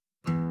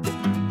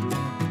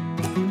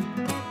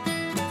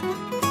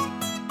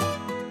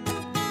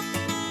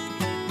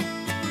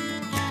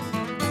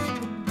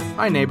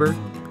Hi neighbor,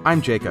 I'm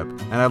Jacob,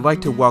 and I'd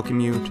like to welcome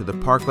you to the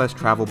Park Less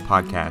Traveled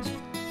podcast,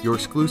 your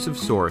exclusive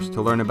source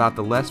to learn about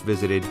the less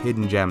visited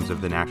hidden gems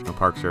of the National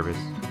Park Service.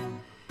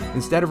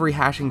 Instead of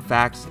rehashing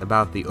facts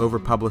about the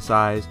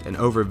over-publicized and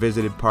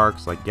over-visited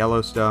parks like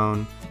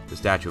Yellowstone, the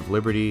Statue of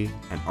Liberty,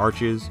 and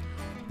Arches,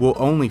 we'll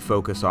only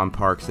focus on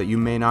parks that you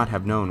may not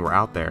have known were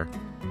out there,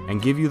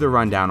 and give you the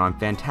rundown on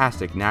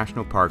fantastic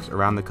national parks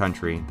around the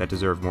country that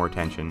deserve more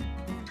attention.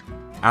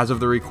 As of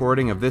the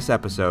recording of this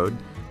episode,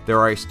 there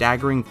are a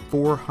staggering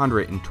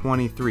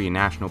 423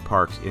 national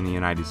parks in the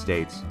United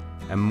States,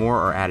 and more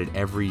are added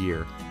every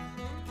year.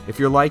 If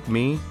you're like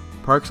me,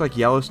 parks like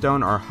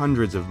Yellowstone are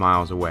hundreds of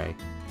miles away,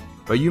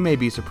 but you may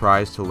be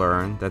surprised to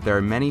learn that there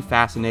are many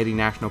fascinating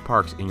national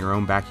parks in your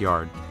own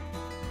backyard.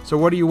 So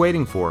what are you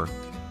waiting for?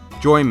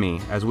 Join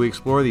me as we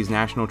explore these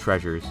national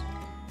treasures.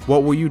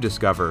 What will you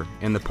discover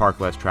in the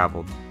Park Less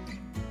Traveled?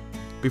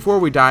 Before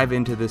we dive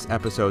into this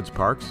episode's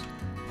parks,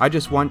 I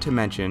just want to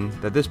mention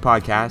that this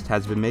podcast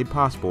has been made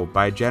possible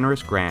by a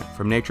generous grant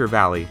from Nature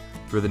Valley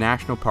through the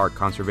National Park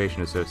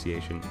Conservation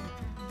Association.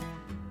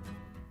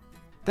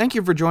 Thank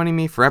you for joining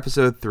me for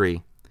episode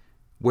 3,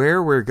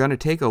 where we're going to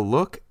take a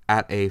look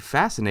at a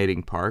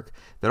fascinating park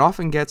that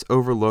often gets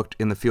overlooked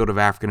in the field of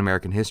African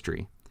American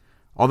history.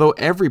 Although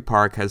every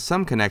park has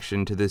some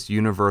connection to this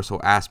universal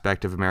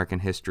aspect of American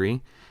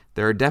history,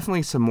 there are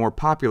definitely some more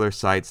popular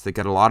sites that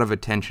get a lot of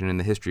attention in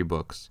the history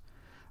books.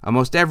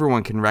 Almost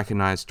everyone can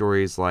recognize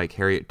stories like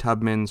Harriet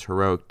Tubman's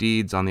heroic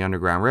deeds on the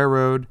Underground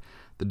Railroad,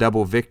 the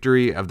double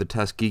victory of the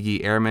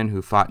Tuskegee Airmen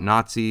who fought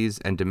Nazis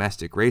and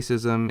domestic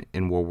racism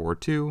in World War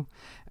II,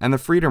 and the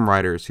Freedom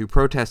Riders who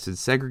protested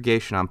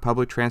segregation on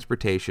public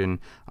transportation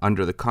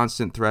under the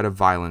constant threat of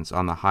violence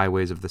on the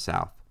highways of the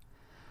South.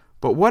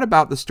 But what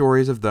about the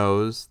stories of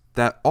those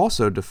that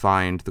also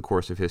defined the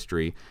course of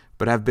history,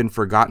 but have been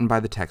forgotten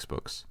by the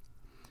textbooks?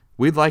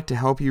 We'd like to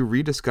help you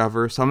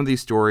rediscover some of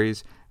these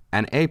stories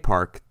and a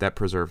park that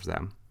preserves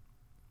them.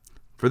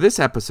 For this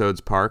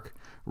episode's park,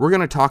 we're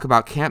going to talk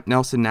about Camp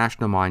Nelson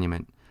National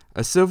Monument,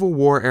 a Civil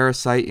War-era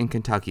site in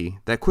Kentucky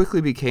that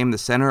quickly became the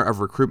center of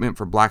recruitment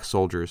for black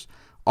soldiers,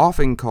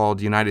 often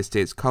called United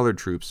States Colored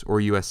Troops, or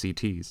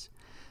USCTs.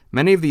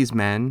 Many of these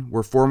men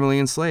were formerly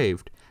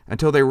enslaved,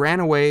 until they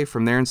ran away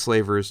from their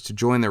enslavers to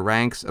join the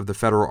ranks of the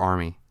Federal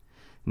Army.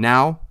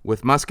 Now,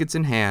 with muskets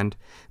in hand,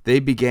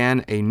 they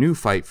began a new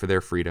fight for their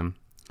freedom.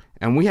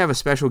 And we have a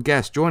special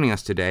guest joining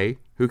us today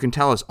who can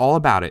tell us all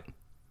about it.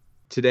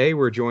 Today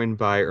we're joined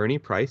by Ernie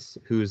Price,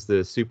 who's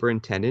the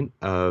Superintendent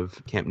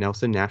of Camp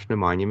Nelson National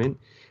Monument.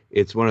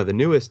 It's one of the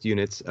newest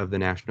units of the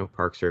National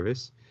Park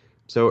Service.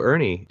 So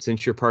Ernie,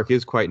 since your park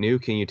is quite new,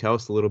 can you tell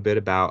us a little bit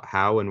about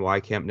how and why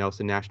Camp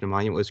Nelson National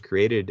Monument was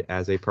created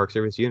as a Park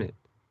Service unit?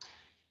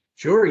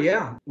 Sure,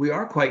 yeah. We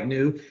are quite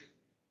new.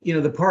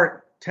 The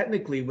park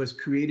technically was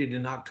created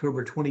in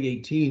October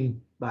 2018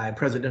 by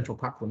presidential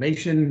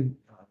proclamation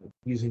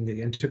using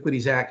the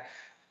Antiquities Act.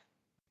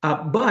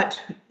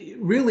 But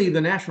really, the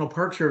National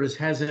Park Service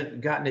hasn't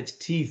gotten its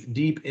teeth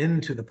deep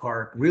into the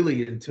park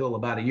really until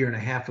about a year and a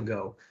half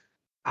ago.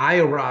 I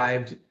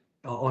arrived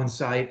on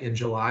site in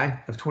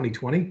July of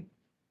 2020.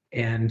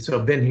 And so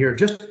I've been here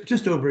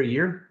just over a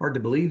year, hard to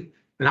believe.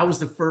 And I was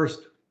the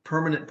first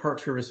permanent Park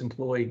Service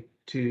employee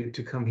to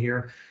come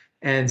here.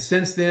 And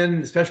since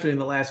then, especially in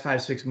the last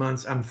 5-6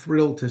 months, I'm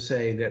thrilled to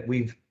say that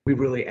we've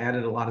really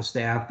added a lot of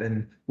staff,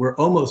 and we're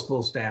almost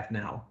full staff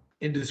now.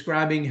 In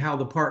describing how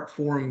the park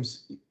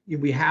forms,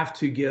 we have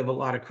to give a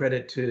lot of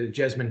credit to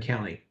Jessamine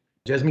County.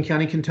 Jessamine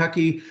County,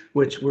 Kentucky,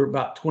 which we're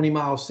about 20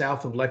 miles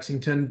south of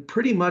Lexington,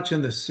 pretty much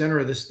in the center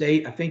of the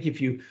state. I think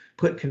if you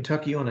put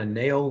Kentucky on a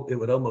nail, it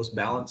would almost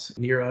balance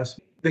near us.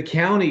 The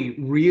county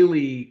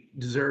really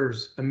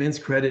deserves immense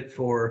credit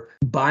for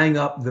buying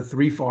up the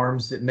 3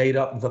 farms that made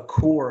up the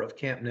core of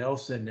Camp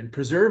Nelson and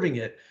preserving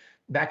it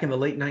back in the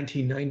late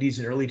 1990s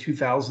and early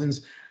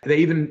 2000s. They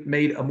even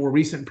made a more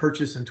recent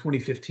purchase in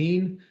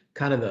 2015,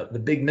 kind of the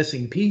big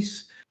missing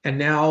piece. And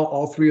now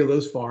all 3 of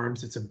those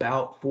farms, it's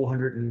about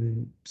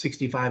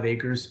 465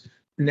 acres,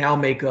 now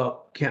make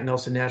up Camp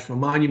Nelson National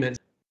Monument.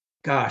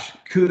 Gosh,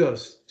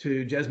 kudos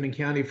to Jessamine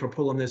County for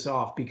pulling this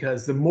off,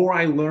 because the more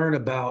I learn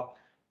about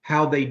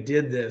how they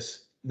did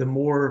this, the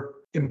more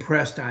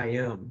impressed I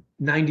am.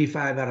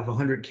 95 out of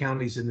 100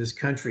 counties in this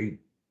country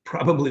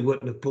probably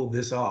wouldn't have pulled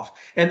this off.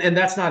 And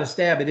that's not a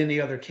stab at any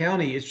other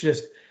county. It's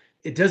just,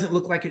 it doesn't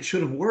look like it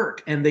should have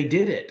worked, and they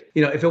did it.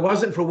 If it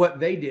wasn't for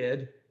what they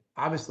did,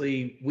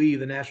 obviously we,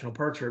 the National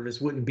Park Service,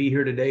 wouldn't be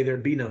here today.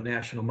 There'd be no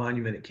national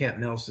monument at Camp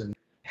Nelson.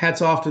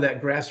 Hats off to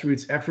that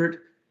grassroots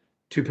effort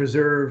to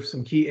preserve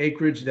some key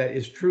acreage that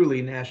is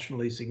truly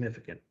nationally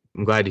significant.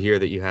 I'm glad to hear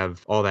that you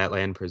have all that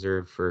land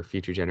preserved for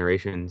future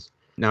generations.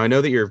 Now, I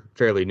know that you're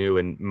fairly new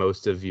and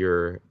most of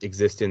your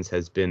existence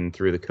has been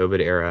through the COVID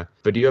era,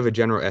 but do you have a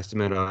general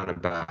estimate on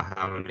about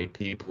how many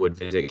people would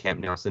visit Camp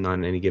Nelson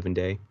on any given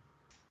day?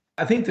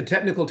 I think the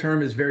technical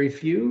term is very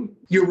few.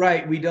 You're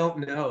right, we don't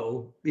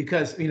know,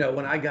 because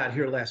when I got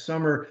here last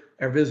summer,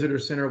 our visitor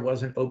center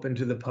wasn't open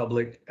to the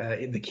public.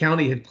 The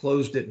county had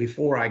closed it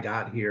before I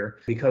got here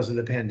because of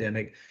the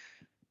pandemic.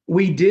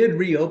 We did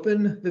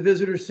reopen the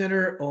visitor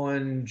center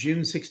on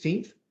June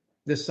 16th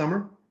this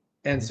summer.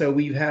 And so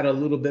we've had a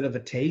little bit of a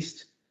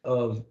taste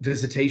of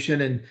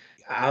visitation. And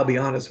I'll be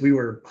honest, we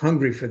were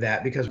hungry for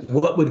that because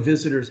what would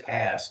visitors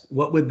ask?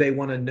 What would they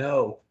want to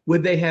know?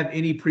 Would they have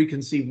any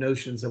preconceived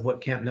notions of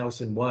what Camp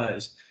Nelson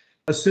was?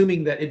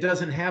 Assuming that it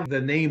doesn't have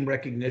the name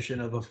recognition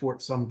of a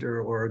Fort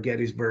Sumter or a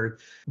Gettysburg.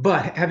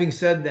 But having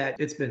said that,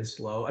 it's been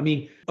slow. I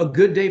mean, a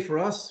good day for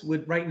us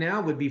would right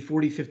now would be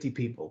 40, 50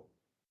 people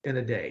in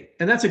a day.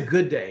 And that's a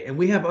good day. And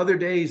we have other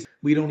days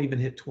we don't even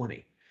hit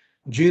 20.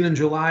 June and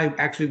July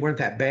actually weren't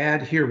that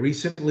bad. Here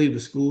recently,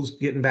 with schools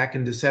getting back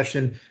into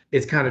session,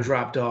 it's kind of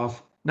dropped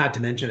off, not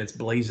to mention it's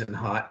blazing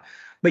hot.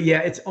 But yeah,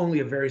 it's only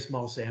a very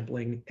small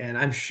sampling. And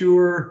I'm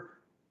sure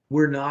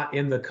we're not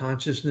in the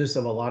consciousness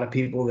of a lot of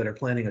people that are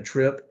planning a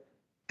trip.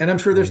 And I'm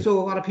sure there's Right. still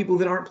a lot of people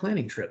that aren't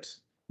planning trips.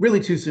 Really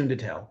too soon to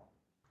tell.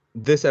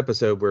 This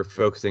episode, we're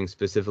focusing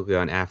specifically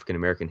on African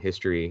American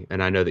history,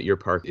 and I know that your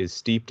park is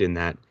steeped in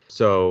that.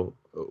 So,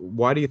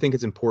 why do you think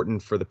it's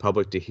important for the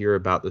public to hear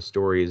about the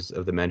stories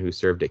of the men who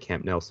served at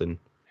Camp Nelson?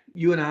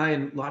 You and I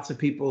and lots of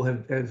people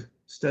have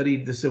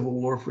studied the Civil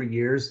War for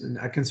years, and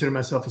I consider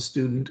myself a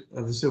student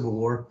of the Civil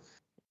War.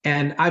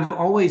 And I've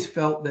always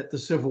felt that the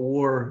Civil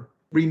War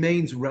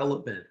remains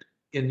relevant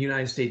in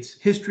United States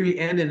history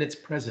and in its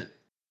present.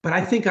 But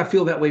I think I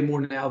feel that way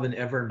more now than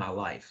ever in my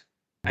life.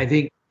 I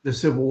think the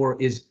Civil War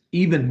is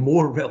even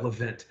more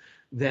relevant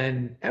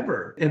than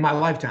ever in my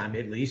lifetime,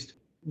 at least.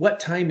 What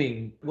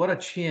timing, what a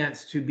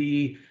chance to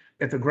be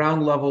at the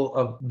ground level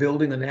of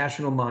building a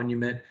national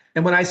monument.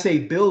 And when I say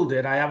build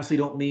it, I obviously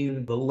don't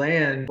mean the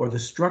land or the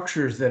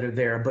structures that are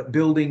there, but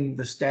building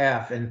the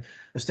staff and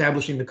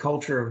establishing the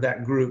culture of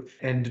that group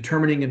and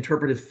determining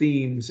interpretive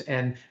themes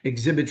and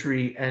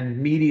exhibitry and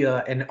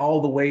media and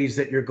all the ways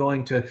that you're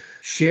going to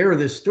share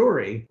this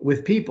story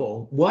with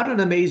people. What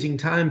an amazing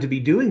time to be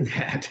doing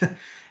that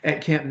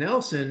at Camp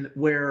Nelson,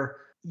 where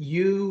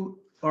you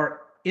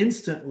are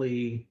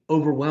instantly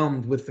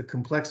overwhelmed with the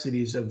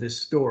complexities of this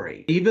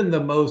story. Even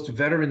the most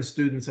veteran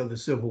students of the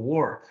Civil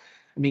War,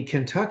 I mean,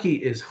 Kentucky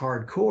is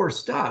hardcore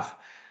stuff.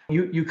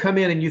 You come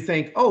in and you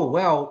think, oh,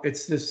 well,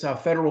 it's this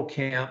federal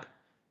camp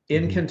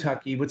in Mhm.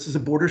 Kentucky, which is a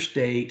border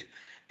state,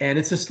 and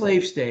it's a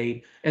slave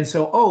state. And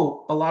so,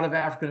 oh, a lot of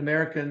African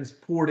Americans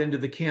poured into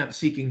the camp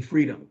seeking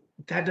freedom.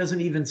 That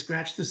doesn't even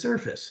scratch the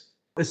surface.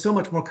 It's so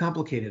much more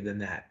complicated than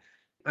that.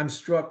 I'm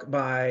struck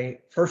by,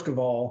 first of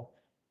all,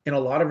 in a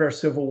lot of our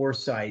Civil War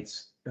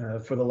sites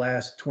for the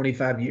last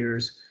 25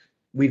 years,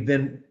 we've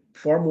been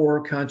far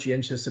more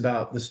conscientious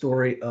about the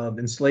story of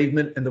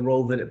enslavement and the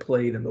role that it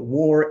played in the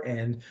war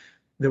and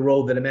the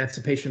role that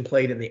emancipation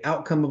played in the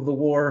outcome of the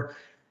war.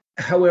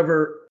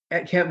 However,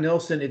 at Camp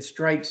Nelson, it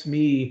strikes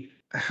me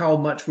how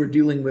much we're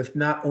dealing with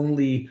not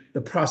only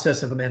the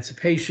process of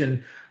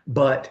emancipation,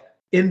 but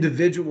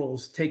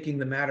individuals taking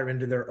the matter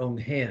into their own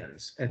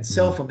hands and Mhm.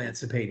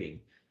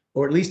 self-emancipating,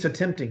 or at least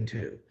attempting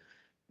to.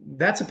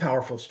 That's a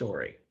powerful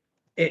story.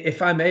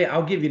 If I may,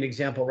 I'll give you an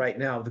example right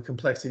now of the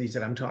complexities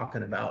that I'm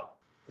talking about.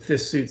 If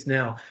this suits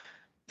now.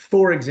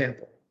 For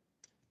example,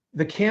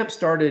 the camp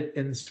started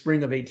in the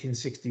spring of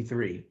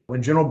 1863.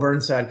 When General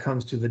Burnside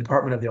comes to the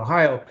Department of the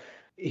Ohio,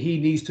 he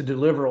needs to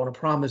deliver on a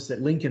promise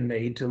that Lincoln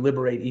made to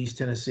liberate East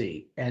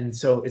Tennessee. And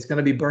so it's going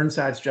to be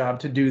Burnside's job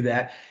to do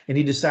that. And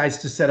he decides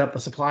to set up a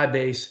supply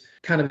base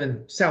kind of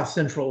in south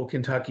central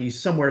Kentucky,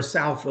 somewhere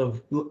south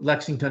of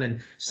Lexington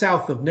and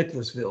south of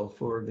Nicholasville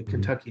for the Mhm.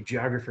 Kentucky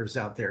geographers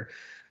out there.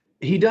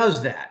 He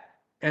does that.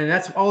 And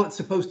that's all it's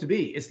supposed to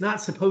be. It's not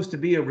supposed to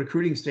be a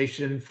recruiting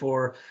station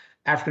for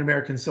African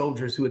American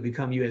soldiers who would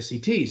become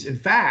USCTs. In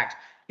fact,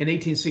 in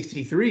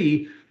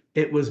 1863,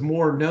 it was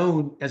more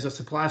known as a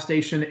supply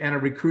station and a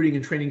recruiting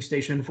and training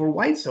station for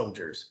white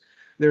soldiers.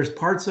 There's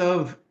parts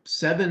of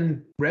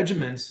 7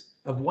 regiments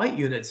of white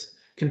units,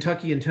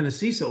 Kentucky and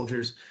Tennessee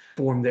soldiers,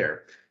 formed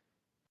there.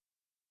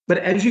 But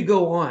as you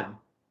go on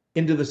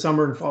into the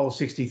summer and fall of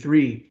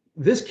 63,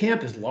 this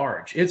camp is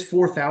large. It's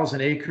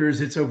 4,000 acres.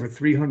 It's over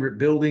 300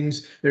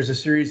 buildings. There's a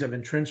series of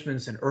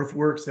entrenchments and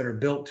earthworks that are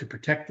built to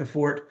protect the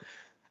fort.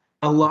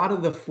 A lot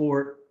of the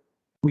fort,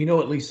 we know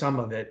at least some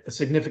of it, a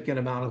significant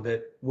amount of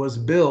it, was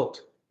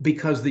built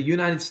because the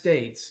United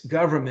States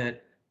government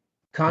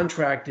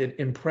contracted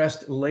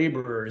impressed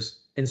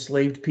laborers,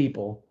 enslaved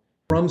people,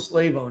 from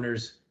slave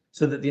owners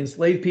so that the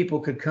enslaved people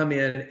could come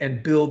in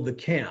and build the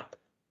camp,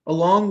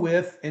 along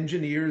with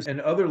engineers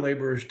and other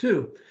laborers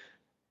too.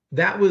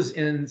 That was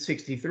in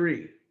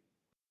 63.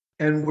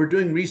 And we're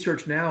doing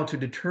research now to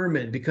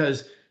determine,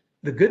 because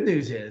the good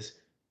news is,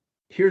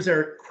 here's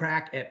our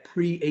crack at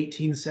pre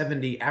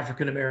 1870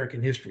 African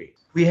American history.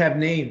 We have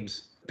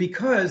names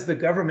because the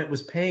government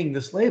was paying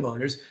the slave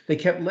owners, they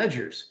kept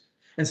ledgers.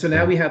 And so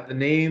now Right. we have the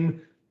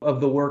name of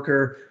the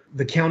worker,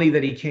 the county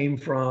that he came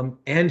from,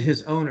 and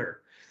his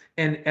owner.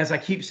 And as I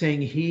keep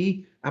saying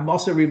he, I'm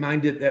also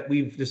reminded that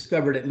we've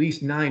discovered at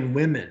least 9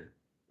 women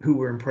who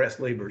were impressed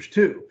laborers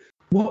too.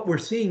 What we're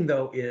seeing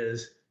though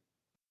is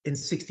in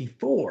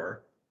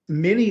 64,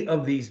 many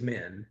of these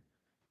men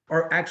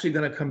are actually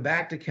going to come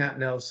back to Camp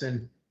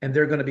Nelson and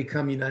they're going to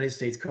become United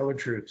States colored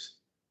troops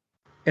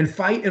and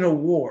fight in a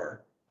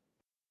war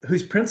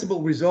whose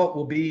principal result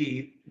will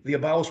be the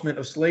abolishment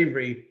of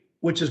slavery,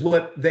 which is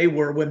what they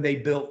were when they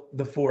built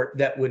the fort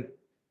that would,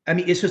 I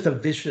mean, it's just a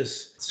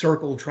vicious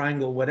circle,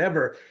 triangle,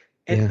 whatever.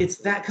 And Yeah. it's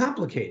that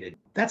complicated.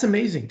 That's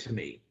amazing to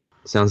me.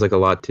 Sounds like a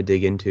lot to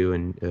dig into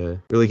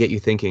and really get you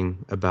thinking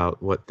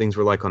about what things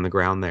were like on the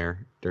ground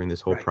there during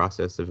this whole Right.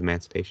 process of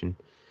emancipation.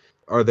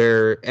 Are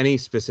there any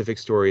specific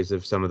stories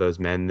of some of those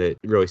men that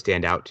really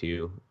stand out to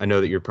you? I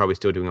know that you're probably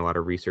still doing a lot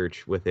of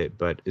research with it,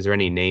 but is there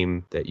any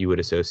name that you would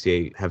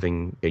associate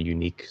having a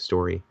unique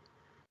story?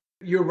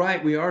 You're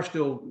right.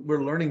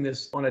 We're learning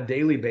this on a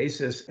daily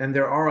basis, and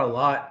there are a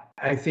lot.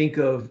 I think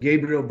of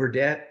Gabriel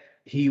Burdett.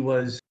 He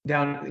was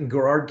down in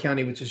Garrard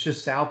County, which is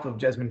just south of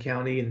Jessamine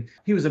County, and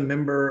he was a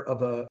member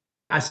of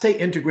I say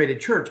integrated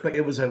church, but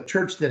it was a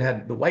church that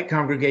had the white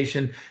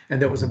congregation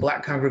and there was a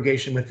black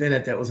congregation within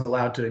it that was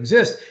allowed to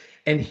exist.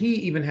 And he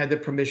even had the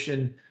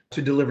permission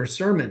to deliver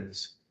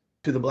sermons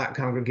to the black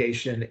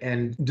congregation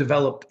and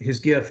developed his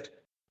gift.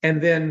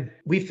 And then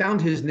we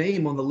found his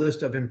name on the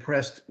list of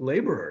impressed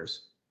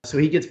laborers. So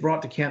he gets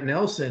brought to Camp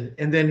Nelson.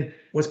 And then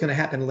what's going to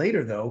happen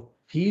later, though,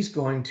 he's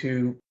going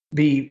to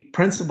be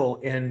principal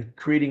in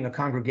creating a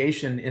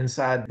congregation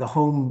inside the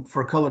home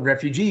for colored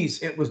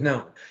refugees, it was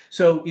known.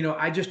 So,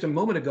 I just a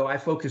moment ago, I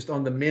focused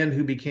on the men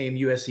who became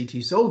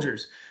USCT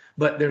soldiers,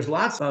 but there's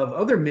lots of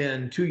other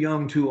men, too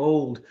young, too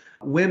old,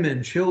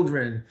 women,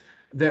 children,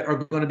 that are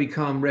going to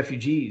become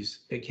refugees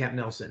at Camp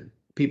Nelson,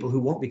 people who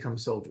won't become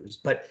soldiers.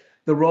 But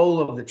the role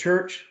of the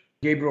church,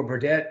 Gabriel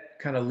Burdett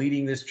kind of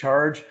leading this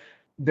charge.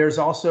 There's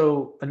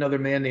also another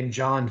man named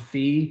John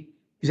Fee.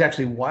 He's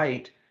actually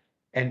white,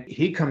 and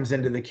he comes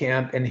into the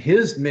camp, and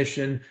his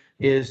mission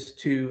is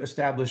to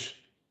establish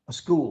a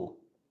school.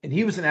 And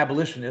he was an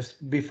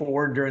abolitionist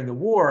before and during the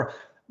war,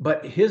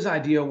 but his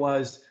idea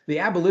was the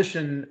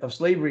abolition of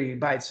slavery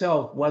by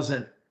itself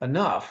wasn't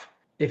enough.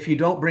 If you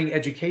don't bring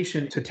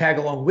education to tag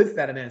along with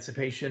that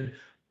emancipation,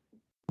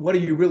 what are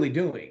you really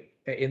doing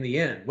in the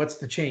end? What's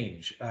the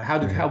change?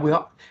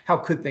 How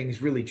could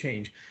things really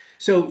change?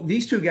 So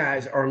these two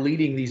guys are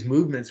leading these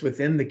movements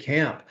within the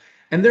camp,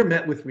 and they're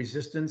met with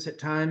resistance at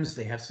times.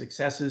 They have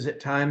successes at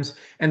times,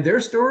 and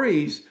their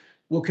stories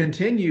will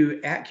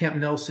continue at Camp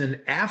Nelson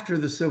after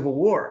the Civil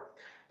War.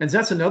 And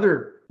that's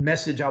another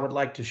message I would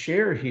like to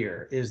share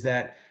here, is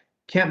that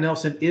Camp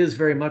Nelson is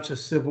very much a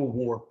Civil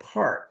War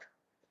park.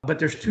 But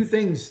there's two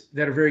things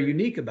that are very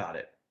unique about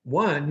it.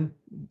 One,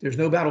 there's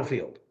no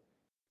battlefield.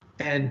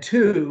 And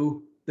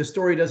two, the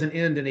story doesn't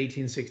end in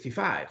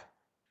 1865.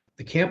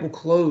 The camp will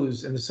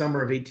close in the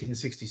summer of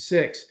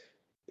 1866.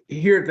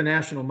 Here at the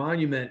National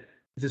Monument,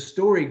 the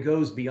story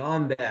goes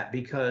beyond that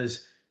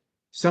because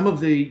some of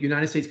the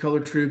United States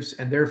colored troops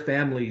and their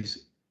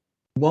families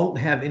won't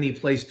have any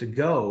place to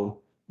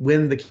go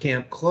when the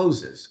camp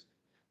closes.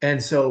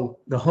 And so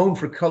the home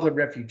for colored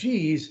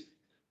refugees,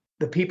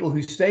 the people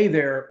who stay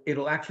there,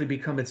 it'll actually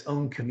become its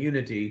own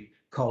community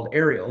called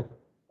Ariel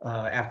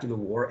after the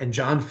war. And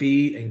John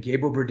Fee and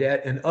Gabriel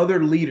Burdett and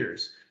other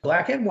leaders,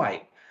 black and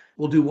white,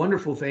 will do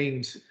wonderful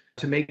things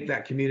to make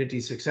that community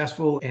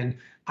successful, and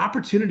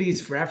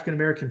opportunities for African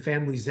American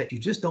families that you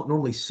just don't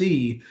normally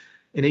see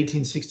in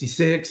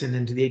 1866 and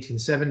into the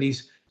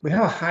 1870s. We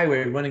have a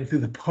highway running through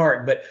the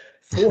park, but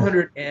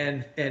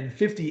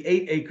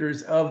 458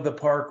 acres of the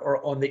park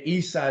are on the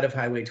east side of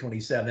Highway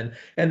 27,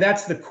 and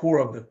that's the core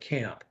of the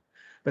camp.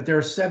 But there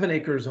are 7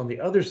 acres on the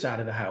other side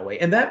of the highway,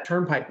 and that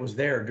turnpike was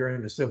there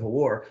during the Civil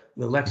War,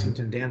 the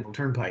Lexington-Danville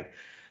Turnpike.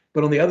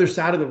 But on the other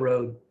side of the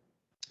road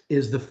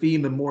is the Fee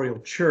Memorial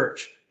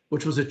Church,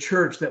 which was a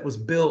church that was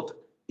built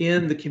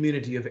in the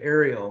community of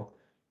Ariel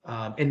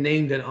and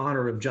named in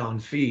honor of John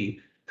Fee,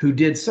 who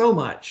did so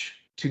much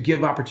to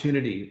give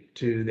opportunity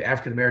to the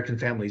African American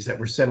families that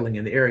were settling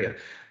in the area.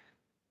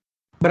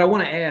 But I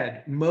want to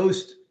add,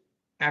 most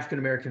African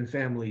American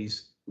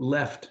families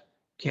left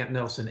Camp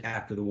Nelson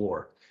after the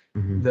war.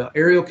 Mm-hmm. The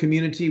Ariel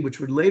community, which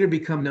would later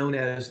become known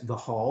as the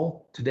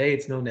Hall, today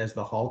it's known as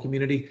the Hall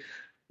community.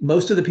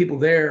 Most of the people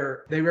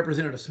there, they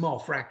represented a small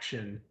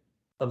fraction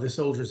of the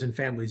soldiers and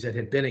families that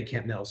had been at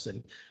Camp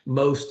Nelson.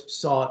 Most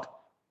sought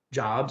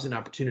jobs and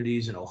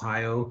opportunities in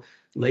Ohio.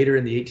 Later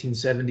in the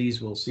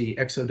 1870s, we'll see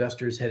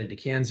exodusters headed to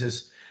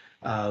Kansas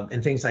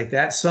and things like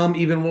that. Some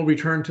even will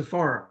return to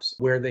farms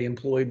where they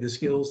employed the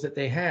skills that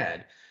they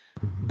had.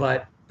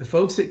 But the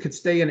folks that could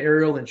stay in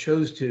Ariel and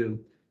chose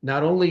to,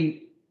 not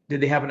only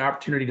did they have an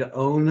opportunity to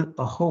own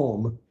a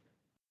home,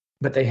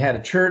 but they had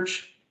a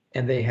church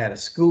and they had a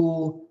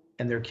school,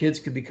 and their kids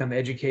could become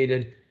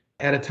educated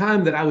at a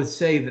time that I would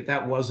say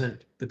that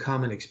wasn't the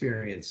common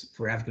experience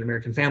for African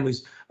American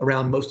families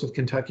around most of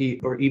Kentucky,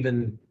 or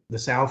even the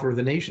South, or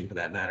the nation for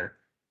that matter.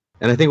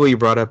 And I think what you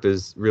brought up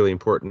is really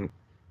important.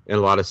 In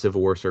a lot of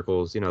Civil War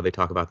circles, they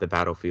talk about the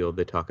battlefield,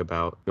 they talk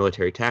about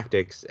military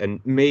tactics, and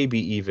maybe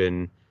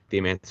even the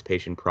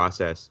emancipation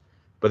process,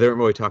 but they don't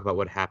really talk about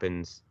what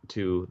happens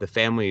to the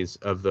families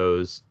of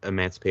those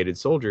emancipated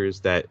soldiers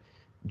that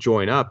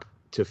join up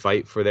to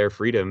fight for their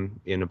freedom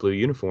in a blue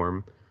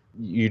uniform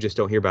you just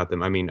don't hear about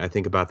them. I mean, I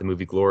think about the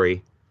movie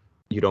Glory.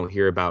 You don't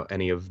hear about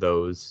any of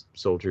those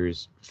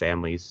soldiers'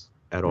 families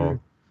at all.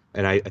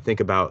 And I think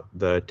about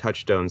the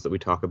touchstones that we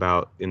talk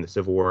about in the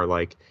Civil War,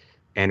 like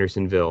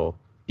Andersonville,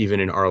 even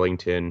in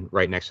Arlington,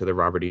 right next to the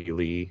Robert E.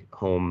 Lee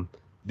home.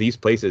 These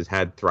places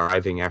had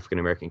thriving African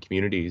American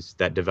communities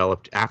that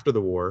developed after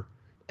the war.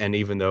 And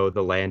even though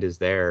the land is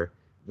there,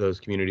 those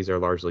communities are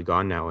largely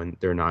gone now and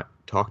they're not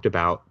talked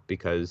about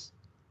because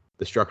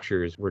the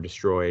structures were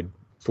destroyed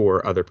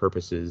for other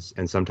purposes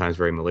and sometimes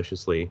very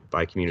maliciously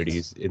by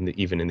communities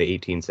even in the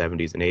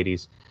 1870s and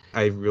 80s.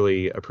 I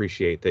really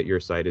appreciate that your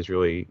site is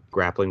really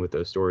grappling with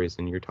those stories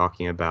and you're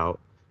talking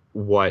about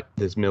what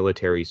this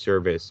military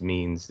service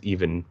means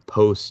even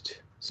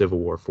post Civil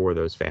War for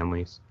those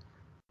families.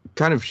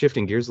 Kind of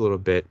shifting gears a little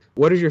bit,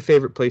 what is your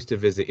favorite place to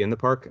visit in the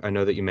park? I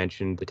know that you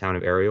mentioned the town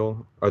of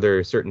Ariel. Are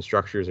there certain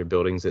structures or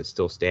buildings that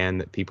still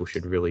stand that people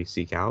should really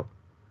seek out?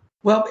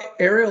 Well,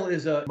 Ariel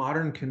is a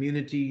modern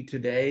community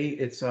today.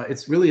 It's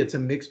a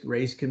mixed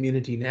race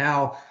community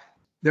now.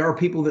 There are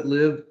people that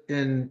live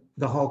in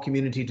the Hall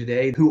community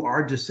today who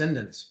are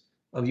descendants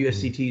of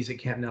USCTs at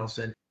Camp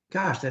Nelson.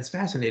 Gosh, that's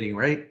fascinating,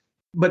 right?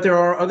 But there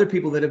are other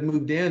people that have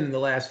moved in the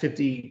last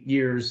 50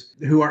 years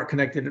who aren't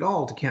connected at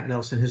all to Camp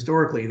Nelson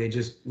historically. They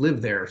just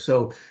live there.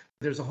 So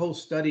there's a whole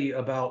study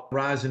about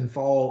rise and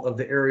fall of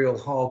the Ariel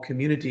Hall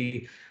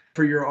community.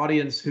 For your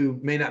audience who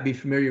may not be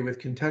familiar with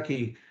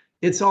Kentucky,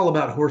 it's all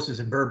about horses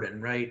and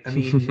bourbon, right? I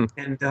mean,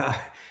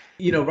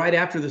 right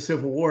after the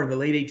Civil War in the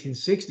late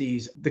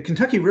 1860s, the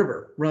Kentucky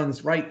River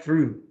runs right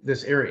through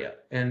this area.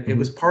 And it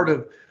was part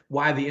of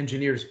why the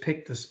engineers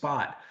picked the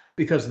spot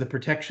because of the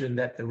protection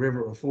that the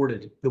river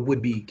afforded the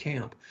would-be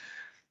camp.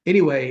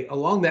 Anyway,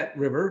 along that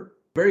river,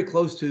 very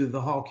close to the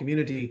Hall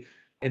community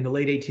in the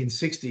late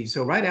 1860s,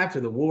 so right after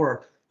the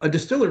war, a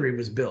distillery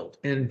was built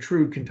in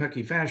true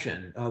Kentucky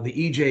fashion,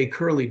 the E.J.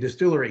 Curley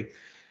Distillery,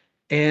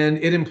 and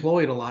it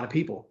employed a lot of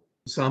people,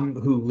 some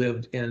who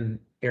lived in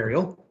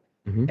Ariel.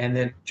 And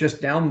then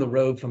just down the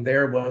road from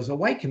there was a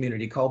white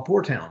community called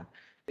Poortown.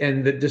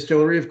 And the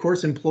distillery, of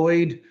course,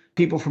 employed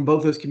people from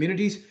both those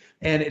communities.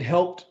 And it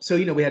helped. So,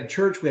 we had a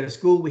church, we had a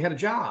school, we had a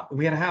job, and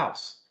we had a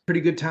house.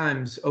 Pretty good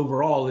times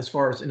overall, as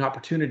far as an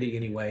opportunity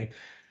anyway.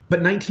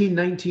 But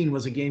 1919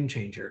 was a game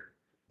changer.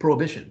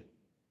 Prohibition.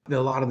 A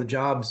lot of the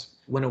jobs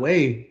went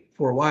away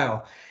for a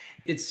while.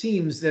 It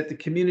seems that the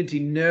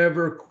community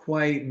never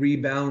quite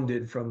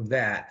rebounded from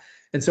that.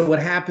 And so what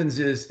happens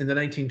is in the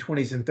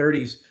 1920s and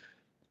 30s,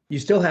 you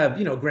still have,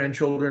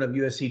 grandchildren of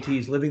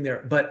USCTs living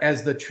there. But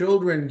as the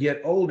children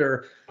get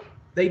older,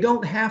 they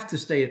don't have to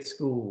stay at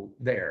school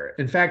there.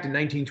 In fact, in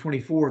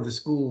 1924, the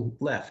school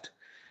left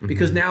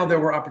because now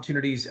there were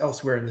opportunities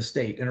elsewhere in the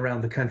state and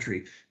around the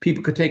country.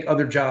 People could take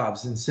other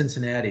jobs in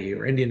Cincinnati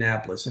or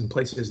Indianapolis and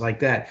places like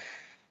that.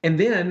 And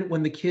then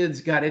when the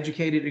kids got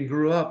educated and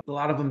grew up, a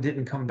lot of them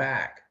didn't come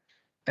back.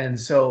 And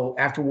so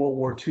after World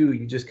War II,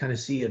 you just kind of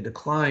see a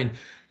decline.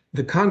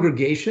 The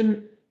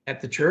congregation at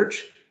the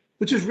church,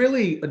 which is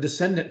really a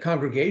descendant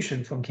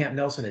congregation from Camp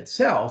Nelson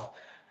itself,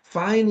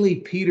 finally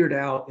petered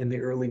out in the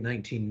early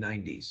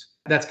 1990s.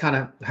 That's kind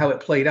of how it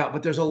played out.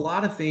 But there's a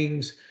lot of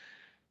things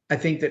I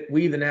think that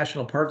we, the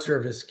National Park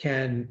Service,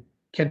 can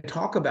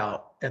talk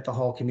about at the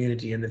Hall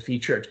community and the Fee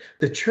Church.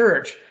 The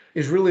church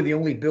is really the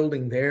only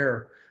building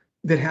there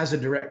that has a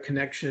direct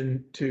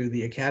connection to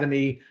the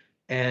academy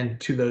and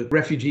to the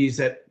refugees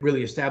that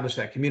really established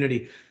that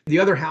community. The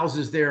other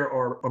houses there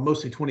are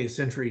mostly 20th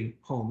century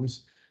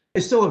homes.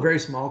 It's still a very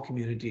small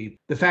community.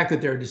 The fact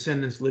that there are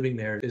descendants living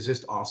there is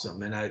just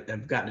awesome. And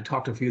I've gotten to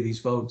talk to a few of these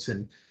folks.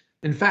 And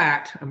in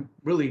fact, I'm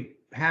really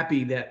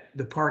happy that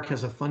the park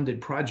has a funded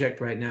project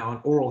right now, an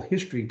oral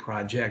history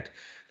project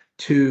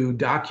to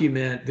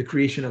document the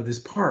creation of this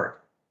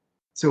park.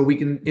 So we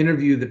can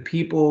interview the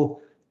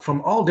people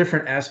from all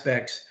different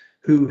aspects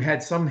who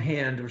had some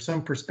hand or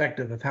some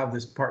perspective of how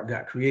this park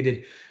got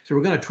created. So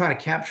we're going to try to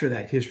capture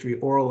that history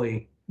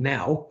orally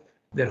now,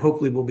 that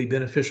hopefully will be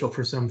beneficial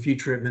for some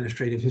future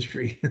administrative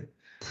history.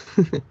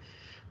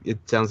 It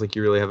sounds like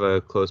you really have a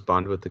close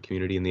bond with the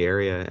community in the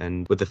area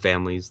and with the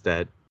families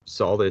that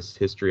saw this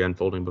history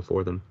unfolding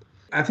before them.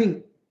 I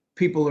think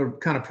people are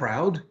kind of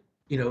proud,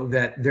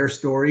 that their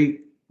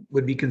story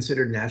would be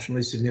considered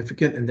nationally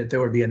significant and that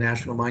there would be a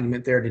national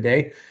monument there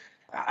today.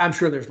 I'm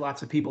sure there's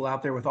lots of people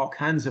out there with all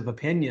kinds of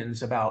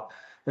opinions about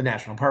the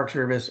National Park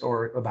Service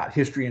or about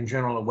history in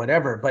general or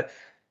whatever, but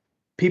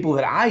people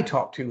that I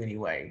talk to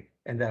anyway,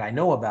 and that I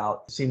know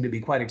about, seem to be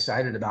quite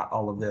excited about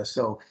all of this.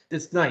 So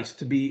it's nice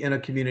to be in a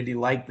community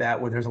like that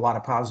where there's a lot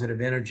of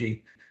positive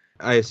energy.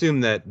 I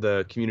assume that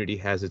the community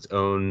has its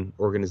own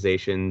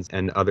organizations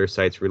and other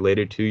sites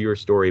related to your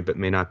story, but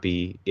may not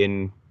be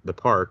in the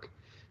park.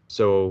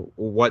 So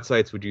what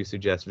sites would you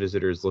suggest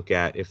visitors look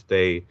at if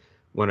they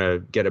want to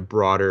get a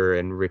broader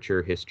and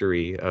richer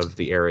history of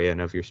the area and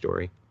of your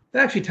story?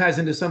 That actually ties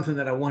into something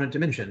that I wanted to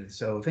mention.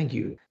 So thank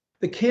you.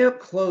 The camp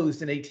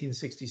closed in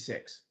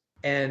 1866.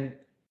 And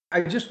I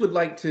just would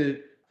like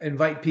to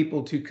invite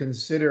people to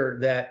consider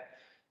that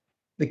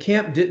the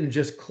camp didn't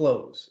just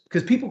close,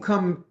 because people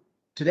come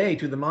today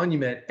to the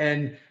monument,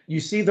 and you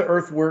see the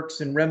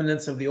earthworks and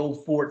remnants of the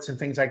old forts and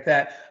things like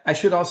that. I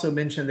should also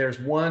mention there's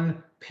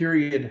one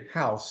period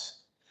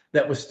house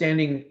that was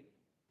standing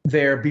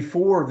there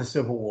before the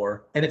Civil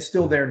War, and it's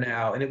still there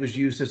now, and it was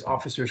used as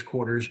officers'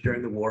 quarters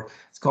during the war.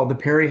 It's called the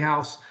Perry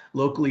House.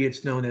 Locally,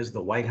 it's known as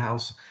the White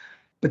House.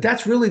 But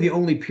that's really the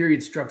only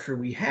period structure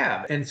we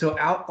have. And so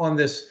out on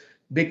this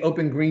big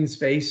open green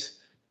space,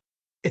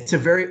 it's a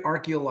very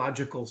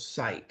archaeological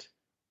site.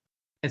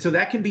 And so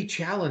that can be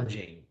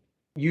challenging.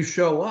 You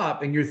show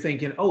up and you're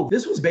thinking, oh,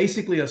 this was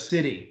basically a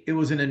city. It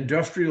was an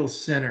industrial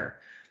center.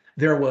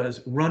 There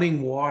was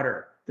running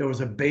water. There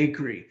was a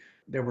bakery.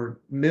 There were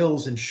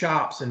mills and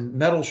shops and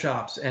metal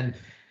shops. And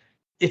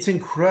it's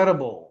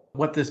incredible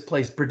what this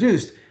place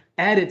produced.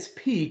 At its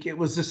peak, it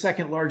was the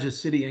second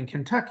largest city in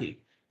Kentucky.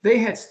 They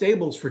had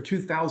stables for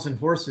 2,000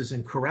 horses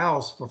and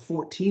corrals for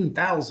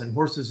 14,000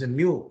 horses and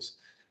mules.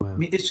 Wow. I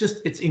mean,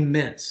 it's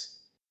immense.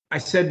 I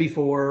said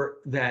before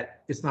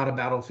that it's not a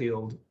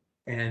battlefield,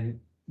 and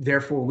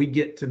therefore we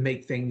get to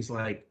make things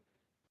like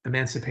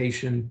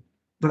emancipation,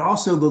 but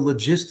also the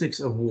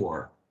logistics of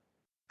war,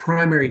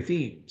 primary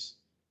themes.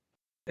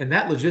 And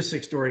that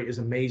logistics story is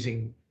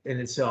amazing in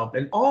itself.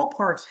 And all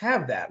parks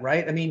have that,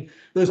 right? I mean,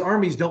 those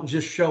armies don't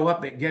just show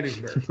up at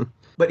Gettysburg.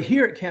 But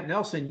here at Camp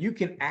Nelson, you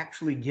can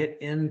actually get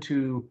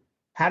into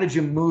how did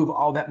you move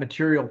all that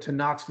material to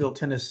Knoxville,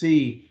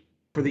 Tennessee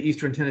for the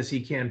Eastern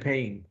Tennessee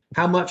campaign?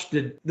 How much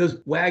did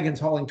those wagons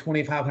hauling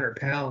 2,500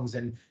 pounds,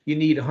 and you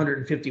need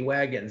 150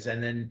 wagons?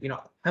 And then,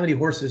 how many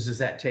horses does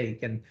that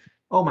take? And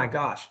oh my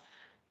gosh,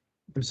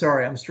 I'm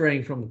sorry, I'm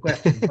straying from the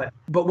question.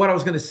 But what I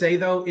was going to say,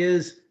 though,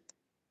 is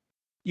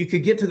you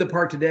could get to the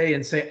park today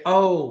and say,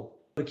 oh,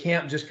 the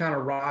camp just kind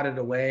of rotted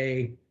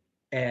away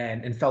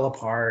and fell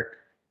apart.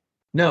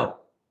 No,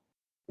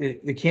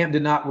 the camp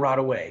did not rot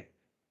away.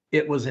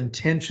 It was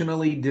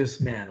intentionally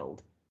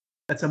dismantled.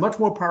 That's a much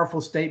more powerful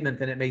statement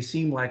than it may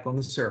seem like on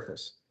the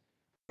surface.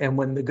 And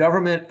when the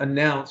government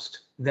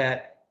announced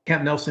that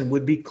Camp Nelson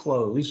would be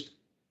closed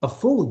a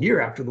full year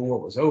after the war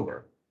was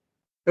over,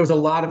 there was a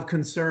lot of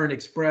concern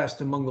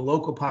expressed among the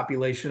local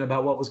population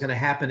about what was going to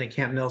happen at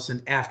Camp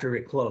Nelson after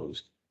it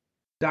closed.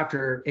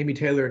 Dr. Amy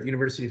Taylor at the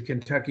University of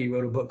Kentucky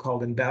wrote a book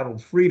called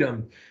Embattled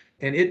Freedom,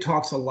 and it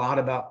talks a lot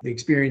about the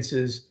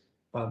experiences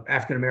of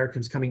African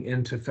Americans coming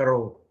into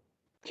federal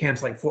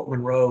camps like Fort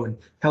Monroe and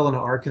Helena,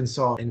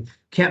 Arkansas. And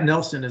Camp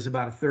Nelson is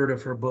about a third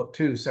of her book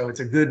too. So it's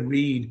a good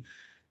read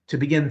to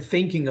begin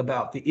thinking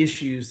about the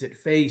issues that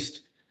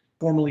faced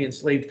formerly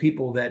enslaved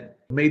people that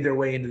made their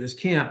way into this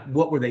camp.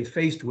 What were they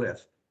faced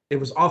with? It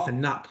was often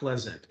not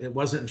pleasant. It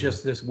wasn't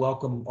just this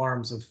welcome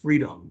arms of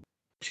freedom.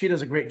 She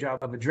does a great job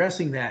of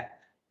addressing that,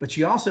 but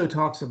she also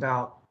talks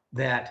about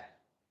that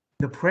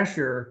the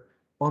pressure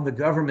on the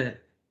government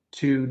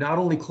to not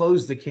only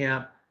close the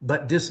camp,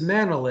 but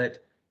dismantle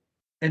it,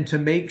 and to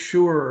make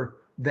sure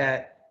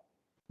that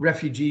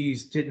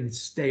refugees didn't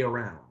stay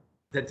around,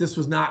 that this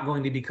was not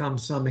going to become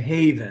some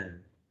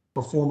haven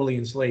for formerly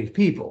enslaved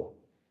people.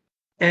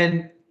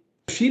 And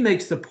she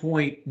makes the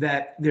point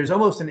that there's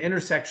almost an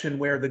intersection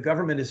where the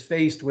government is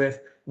faced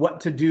with what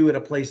to do at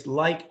a place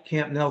like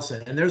Camp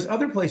Nelson. And there's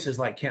other places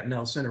like Camp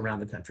Nelson around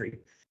the country.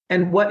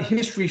 And what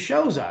history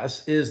shows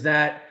us is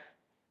that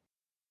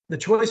the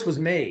choice was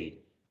made,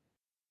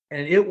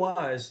 and it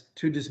was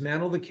to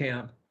dismantle the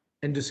camp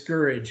and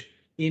discourage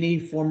any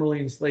formerly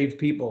enslaved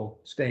people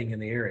staying in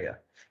the area.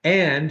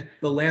 And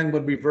the land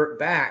would revert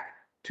back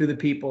to the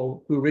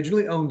people who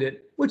originally owned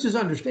it, which is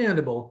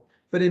understandable,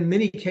 but in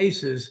many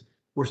cases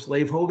were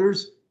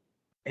slaveholders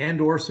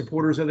and or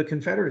supporters of the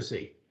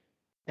Confederacy.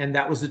 And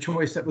that was the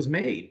choice that was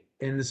made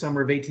in the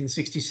summer of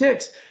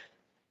 1866.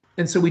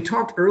 And so we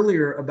talked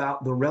earlier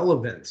about the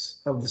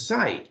relevance of the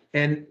site,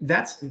 and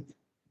that's,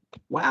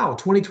 wow,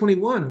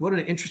 2021, what an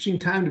interesting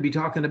time to be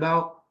talking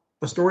about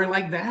a story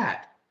like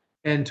that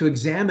and to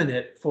examine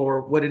it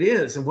for what it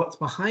is and what's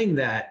behind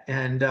that,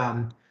 and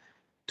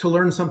to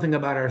learn something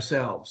about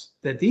ourselves,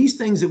 that these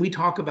things that we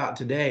talk about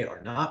today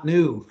are not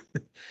new.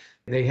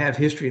 They have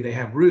history, they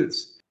have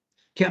roots.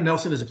 Camp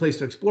Nelson is a place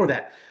to explore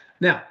that.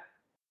 Now,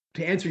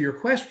 to answer your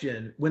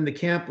question, when the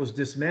camp was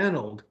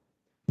dismantled,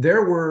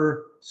 there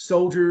were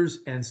soldiers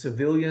and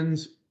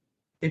civilians,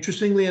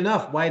 interestingly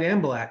enough, white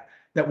and black,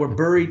 that were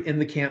buried in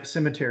the camp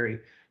cemetery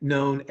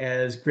known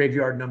as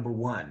Graveyard Number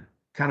 1,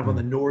 kind of on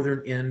the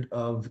northern end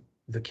of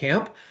the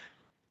camp,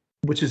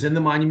 which is in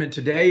the monument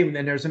today. And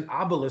then there's an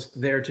obelisk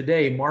there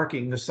today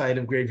marking the site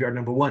of Graveyard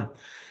Number 1.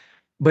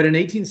 But in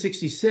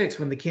 1866,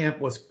 when the camp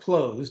was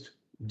closed,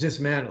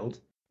 dismantled,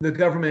 the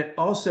government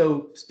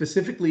also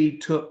specifically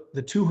took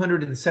the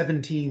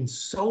 217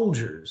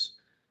 soldiers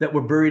that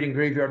were buried in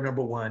Graveyard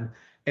Number 1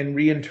 and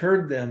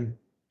reinterred them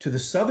to the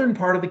southern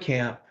part of the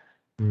camp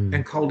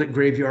and called it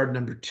Graveyard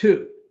Number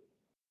 2.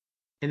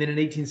 And then in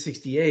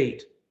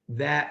 1868,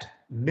 that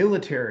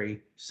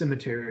military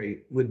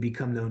cemetery would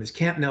become known as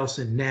Camp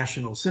Nelson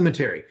National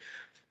Cemetery,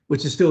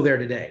 which is still there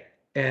today.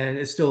 And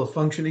it's still a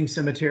functioning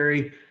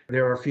cemetery.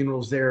 There are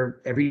funerals there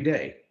every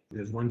day.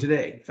 There's one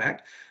today, in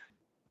fact.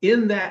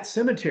 In that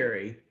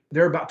cemetery,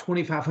 There are about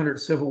 2,500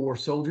 Civil War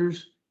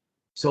soldiers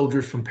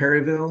from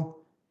Perryville,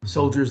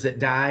 soldiers that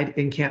died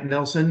in Camp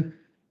Nelson.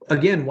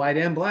 Again, white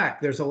and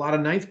black. There's a lot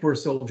of Ninth Corps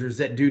soldiers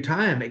that do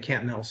time at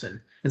Camp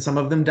Nelson, and some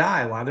of them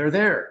die while they're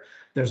there.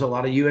 There's a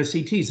lot of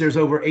USCTs. There's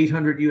over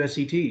 800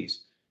 USCTs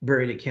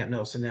buried at Camp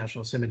Nelson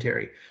National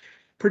Cemetery.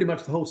 Pretty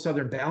much the whole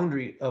southern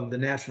boundary of the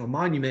National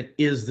Monument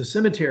is the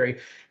cemetery.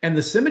 And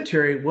the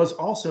cemetery was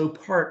also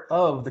part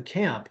of the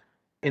camp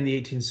in the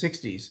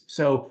 1860s.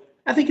 So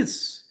I think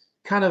it's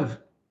kind of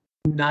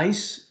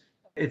nice.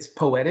 It's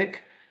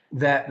poetic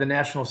that the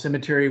National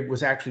Cemetery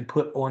was actually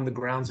put on the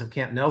grounds of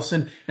Camp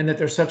Nelson, and that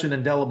there's such an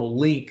indelible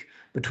link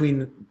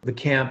between the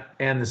camp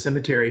and the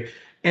cemetery.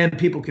 And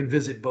people can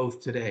visit both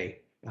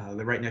today.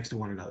 They're right next to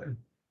one another.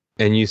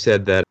 And you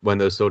said that when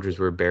those soldiers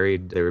were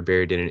buried, they were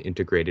buried in an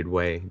integrated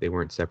way. They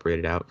weren't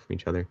separated out from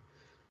each other.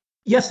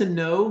 Yes and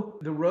no.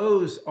 The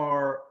rows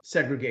are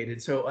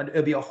segregated. So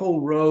it'll be a whole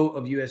row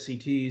of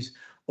USCTs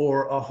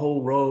or a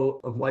whole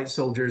row of white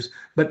soldiers,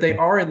 but they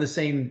are in the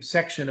same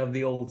section of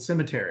the old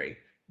cemetery.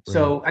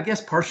 So I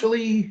guess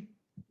partially,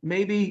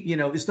 maybe,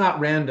 it's not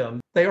random.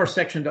 They are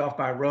sectioned off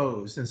by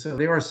rows. And so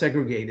they are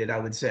segregated, I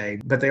would say,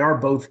 but they are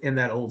both in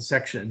that old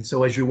section.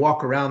 So as you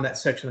walk around that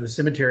section of the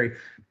cemetery,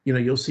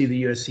 you'll see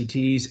the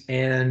USCTs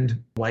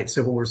and white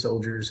Civil War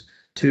soldiers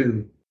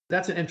too.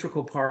 That's an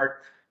integral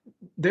part.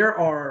 There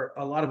are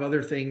a lot of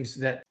other things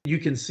that you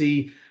can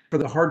see for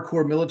the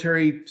hardcore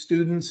military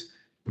students.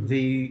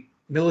 The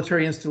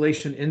military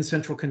installation in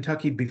central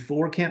Kentucky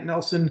before Camp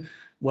Nelson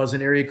was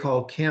an area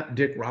called Camp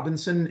Dick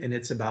Robinson, and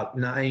it's about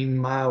 9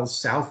 miles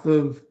south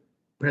of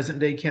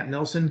present-day Camp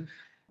Nelson.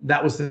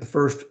 That was the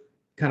first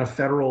kind of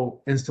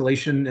federal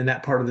installation in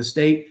that part of the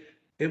state.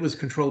 It was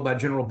controlled by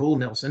General Bull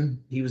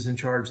Nelson. He was in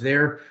charge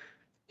there.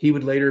 He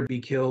would later be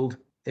killed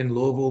in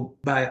Louisville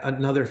by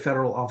another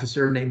federal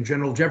officer named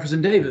General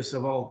Jefferson Davis,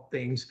 of all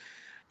things.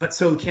 But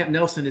so Camp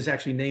Nelson is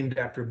actually named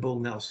after Bull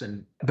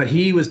Nelson. But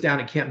he was down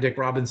at Camp Dick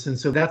Robinson.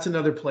 So that's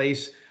another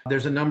place.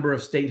 There's a number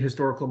of state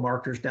historical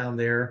markers down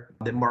there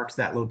that marks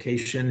that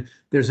location.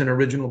 There's an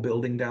original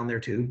building down there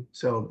too.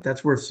 So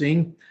that's worth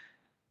seeing.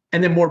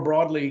 And then more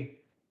broadly,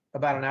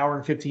 about an hour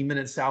and 15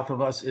 minutes south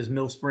of us is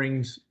Mill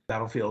Springs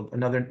Battlefield,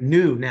 another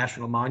new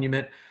national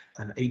monument,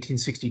 an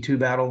 1862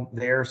 battle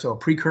there. So a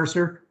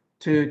precursor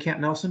to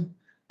Camp Nelson.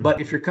 But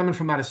if you're coming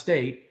from out of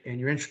state and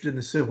you're interested in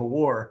the Civil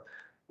War,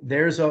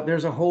 there's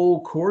a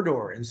whole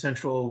corridor in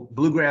central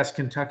Bluegrass,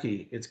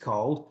 Kentucky, it's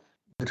called,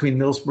 between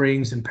Mill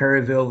Springs and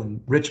Perryville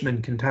and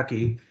Richmond,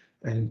 Kentucky,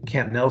 and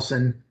Camp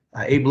Nelson,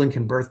 Abe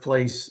Lincoln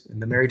birthplace,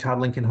 and the Mary Todd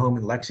Lincoln home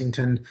in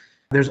Lexington.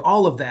 There's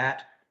all of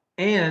that.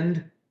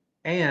 And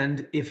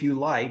if you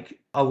like,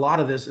 a lot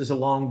of this is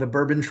along the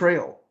Bourbon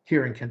Trail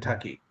here in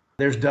Kentucky.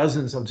 There's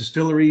dozens of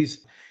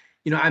distilleries.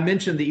 I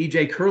mentioned the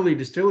E.J. Curley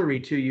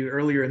distillery to you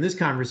earlier in this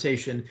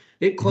conversation.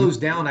 It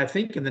closed down, I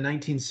think, in the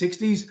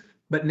 1960s.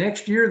 But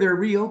next year they're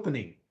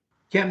reopening.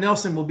 Camp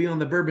Nelson will be on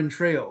the Bourbon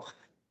Trail.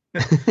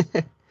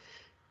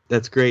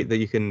 That's great that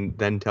you can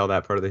then tell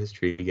that part of the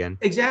history again.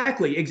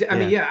 Exactly. I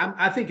mean,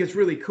 I think it's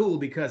really cool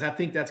because I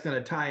think that's going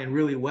to tie in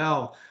really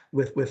well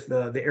with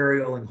the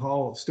Ariel and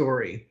Hall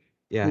story.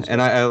 Yeah,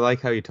 and I like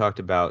how you talked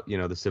about,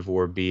 the Civil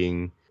War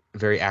being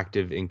very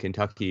active in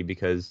Kentucky,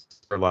 because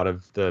for a lot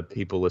of the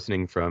people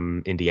listening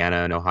from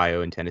Indiana and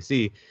Ohio and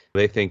Tennessee,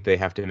 they think they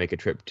have to make a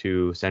trip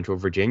to central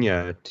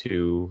Virginia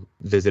to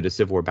visit a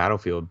Civil War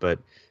battlefield, but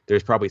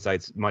there's probably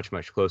sites much,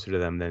 much closer to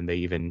them than they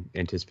even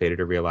anticipated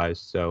or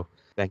realized. So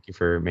thank you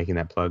for making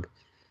that plug.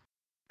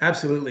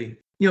 Absolutely.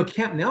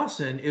 Camp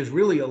Nelson is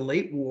really a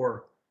late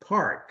war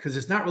park because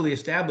it's not really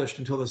established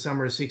until the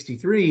summer of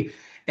 '63.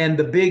 And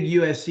the big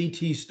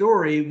USCT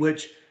story,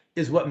 which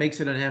is what makes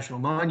it a national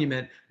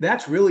monument,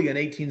 that's really an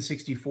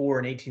 1864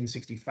 and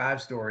 1865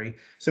 story.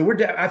 So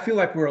I feel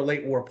like we're a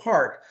late war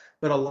park,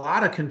 but a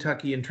lot of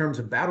Kentucky in terms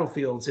of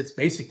battlefields, it's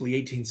basically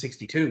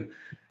 1862.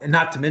 And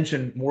not to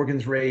mention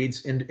Morgan's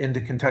raids into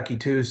Kentucky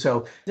too.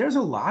 So there's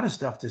a lot of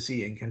stuff to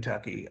see in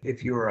Kentucky.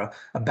 If you're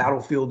a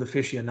battlefield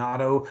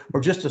aficionado or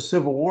just a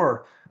Civil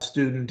War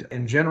student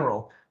in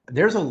general,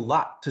 there's a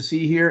lot to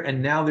see here.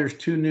 And now there's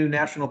 2 new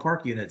national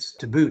park units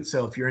to boot.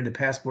 So if you're into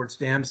passport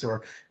stamps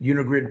or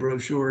Unigrid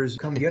brochures,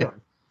 come get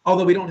them.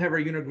 Although we don't have our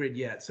Unigrid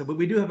yet, but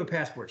we do have a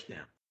passport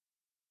stamp.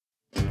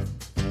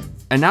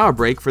 And now a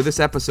break for this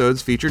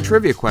episode's featured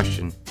trivia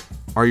question.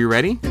 Are you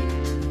ready?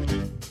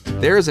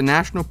 There is a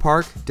national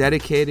park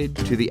dedicated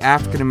to the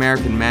African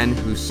American men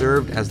who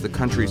served as the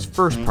country's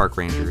first park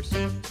rangers.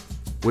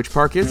 Which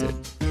park is it?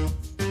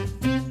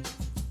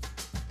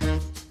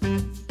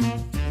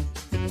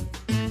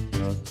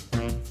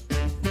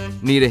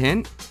 Need a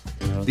hint?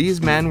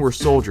 These men were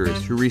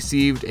soldiers who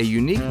received a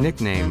unique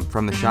nickname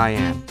from the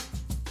Cheyenne.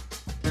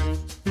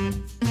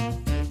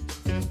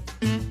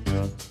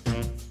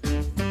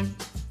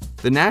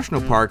 The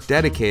national park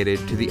dedicated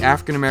to the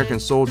African American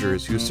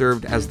soldiers who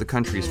served as the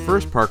country's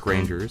first park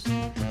rangers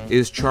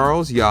is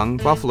Charles Young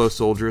Buffalo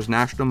Soldiers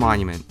National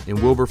Monument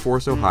in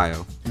Wilberforce,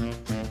 Ohio.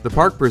 The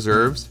park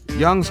preserves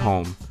Young's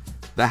home,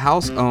 the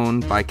house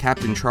owned by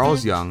Captain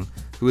Charles Young,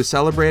 who was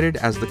celebrated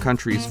as the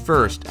country's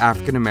first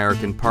African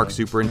American park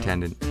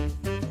superintendent.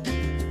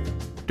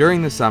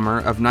 During the summer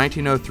of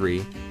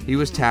 1903, he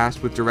was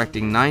tasked with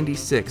directing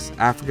 96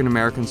 African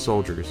American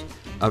soldiers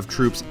of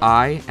Troops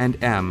I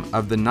and M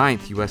of the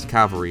 9th U.S.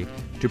 Cavalry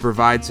to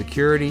provide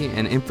security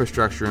and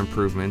infrastructure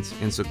improvements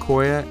in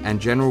Sequoia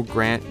and General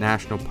Grant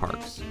National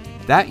Parks.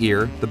 That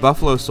year, the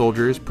Buffalo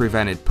Soldiers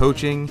prevented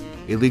poaching,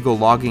 illegal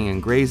logging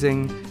and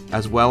grazing,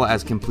 as well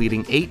as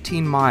completing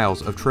 18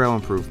 miles of trail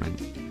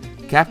improvement.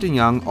 Captain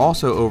Young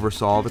also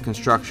oversaw the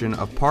construction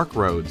of park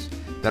roads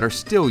that are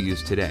still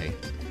used today,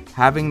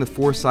 having the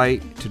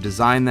foresight to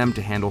design them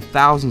to handle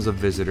thousands of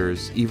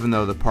visitors, even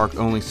though the park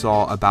only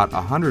saw about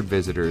 100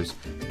 visitors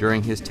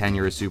during his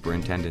tenure as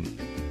superintendent.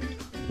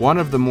 One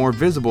of the more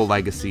visible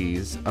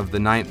legacies of the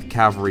 9th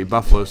Cavalry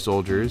Buffalo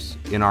Soldiers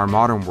in our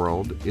modern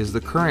world is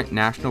the current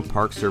National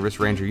Park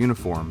Service Ranger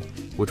uniform,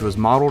 which was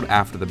modeled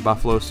after the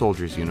Buffalo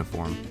Soldiers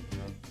uniform.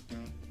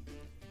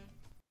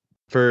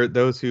 For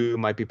those who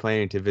might be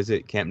planning to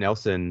visit Camp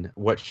Nelson,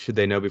 what should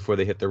they know before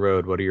they hit the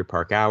road? What are your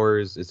park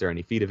hours? Is there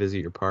any fee to visit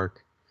your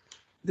park?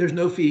 There's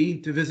no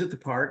fee to visit the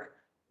park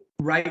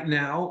right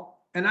now.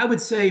 And I would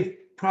say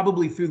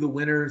probably through the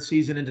winter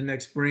season into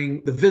next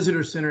spring, the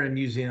visitor center and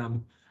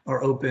museum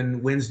are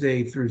open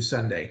Wednesday through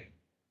Sunday.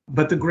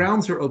 But the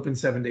grounds are open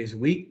 7 days a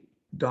week,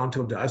 dawn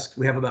till dusk.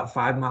 We have about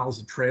 5 miles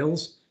of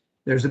trails.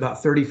 There's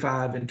about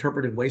 35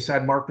 interpretive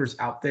wayside markers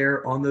out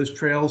there on those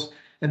trails.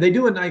 And they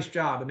do a nice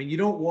job. I mean, you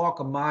don't walk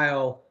a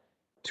mile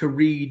to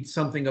read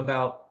something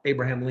about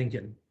Abraham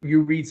Lincoln.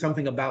 You read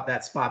something about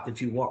that spot that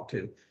you walk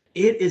to.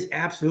 It is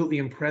absolutely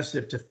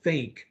impressive to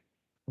think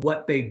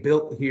what they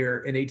built here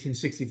in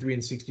 1863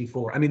 and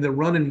 64. I mean, the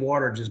running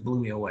water just blew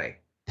me away.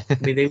 I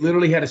mean, they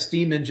literally had a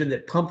steam engine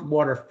that pumped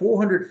water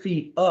 400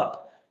 feet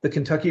up the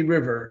Kentucky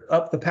River,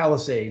 up the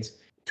Palisades,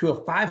 to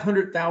a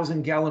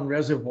 500,000 gallon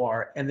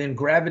reservoir, and then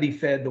gravity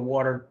fed the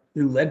water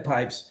through lead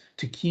pipes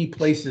to key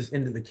places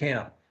into the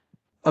camp.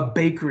 A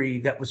bakery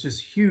that was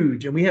just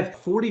huge. And we have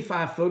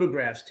 45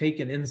 photographs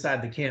taken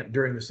inside the camp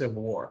during the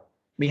Civil War.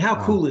 I mean,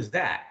 how cool is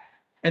that?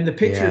 And the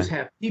pictures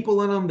have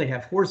people in them. They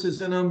have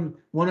horses in them.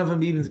 One of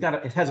them even's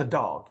it has a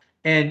dog.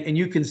 And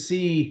you can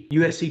see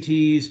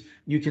USCTs,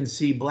 you can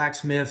see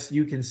blacksmiths,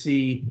 you can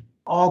see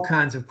all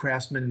kinds of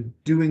craftsmen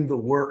doing the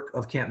work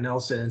of Camp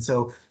Nelson. And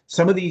so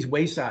some of these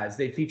waysides,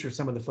 they feature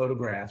some of the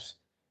photographs,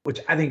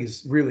 which I think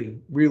is really,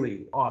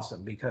 really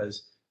awesome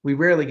because we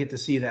rarely get to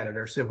see that at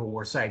our Civil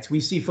War sites. We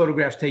see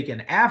photographs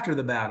taken after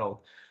the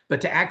battle,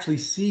 but to actually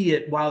see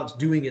it while it's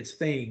doing its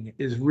thing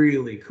is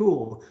really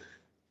cool.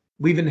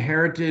 We've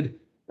inherited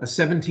a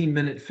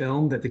 17-minute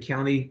film that the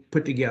county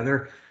put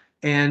together.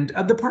 And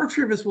the Park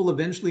Service will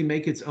eventually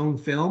make its own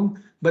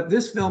film, but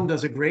this film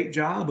does a great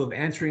job of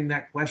answering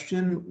that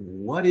question: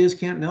 what is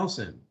Camp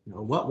Nelson?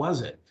 What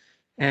was it?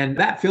 And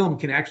that film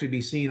can actually be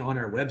seen on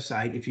our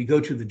website if you go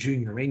to the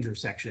Junior Ranger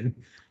section,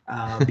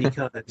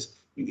 because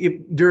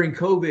during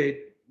COVID,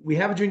 we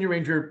have a Junior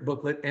Ranger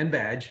booklet and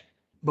badge,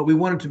 but we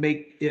wanted to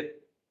make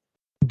it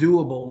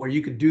doable where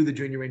you could do the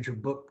Junior Ranger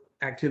book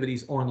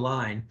activities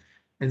online.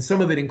 And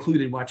some of it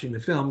included watching the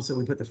film, so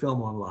we put the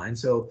film online.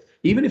 So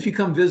even if you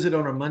come visit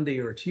on a Monday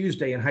or a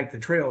Tuesday and hike the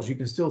trails, you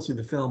can still see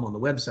the film on the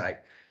website.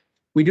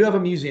 We do have a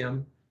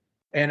museum,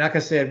 and like I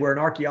said, we're an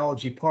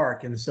archaeology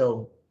park, and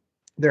so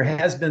there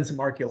has been some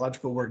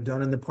archaeological work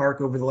done in the park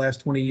over the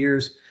last 20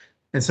 years,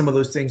 and some of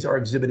those things are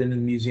exhibited in the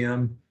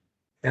museum,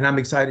 and I'm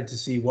excited to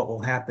see what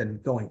will happen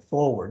going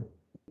forward.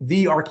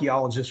 The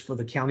archaeologist for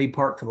the county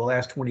park for the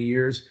last 20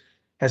 years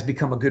has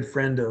become a good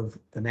friend of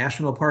the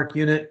National Park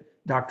Unit,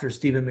 Dr.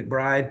 Stephen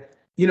McBride.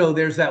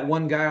 There's that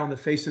one guy on the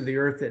face of the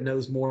earth that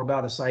knows more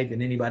about a site than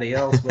anybody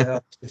else.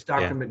 Well, it's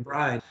Dr.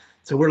 McBride.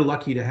 So we're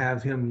lucky to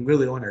have him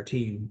really on our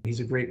team. He's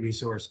a great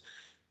resource.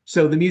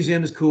 So the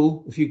museum is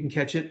cool if you can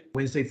catch it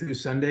Wednesday through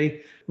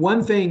Sunday.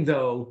 One thing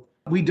though,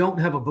 we don't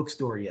have a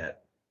bookstore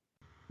yet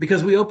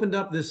because we opened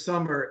up this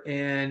summer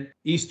and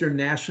Eastern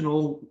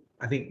National,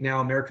 I think now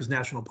America's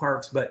National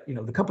Parks, but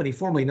the company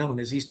formerly known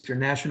as Eastern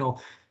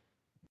National,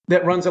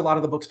 that runs a lot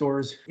of the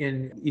bookstores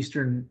in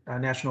Eastern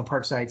National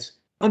Park sites.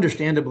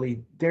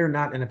 Understandably, they're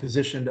not in a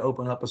position to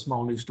open up a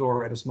small new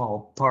store at a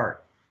small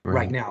park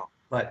right now,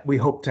 but we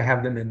hope to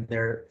have them in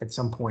there at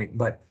some point.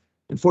 But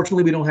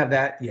unfortunately, we don't have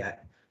that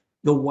yet.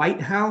 The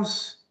White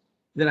House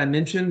that I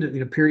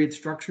mentioned, period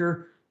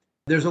structure,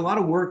 there's a lot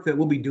of work that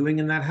we'll be doing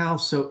in that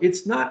house. So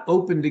it's not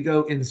open to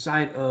go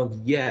inside of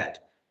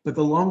yet, but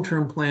the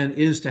long-term plan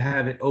is to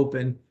have it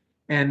open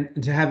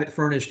and to have it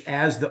furnished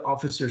as the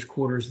officers'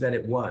 quarters that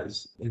it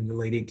was in the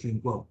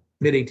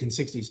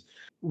mid-1860s.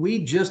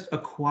 We just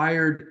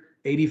acquired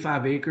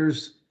 85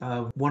 acres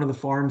of one of the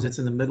farms that's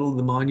in the middle of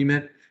the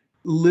monument.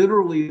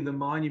 Literally, the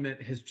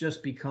monument has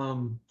just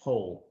become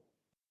whole.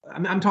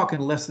 I'm talking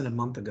less than a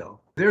month ago.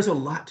 There's a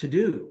lot to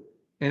do,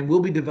 and we'll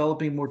be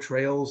developing more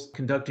trails,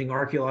 conducting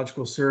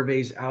archaeological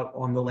surveys out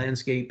on the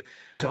landscape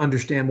to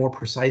understand more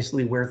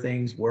precisely where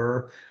things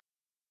were.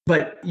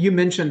 But you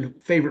mentioned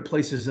favorite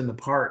places in the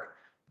park.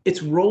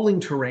 It's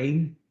rolling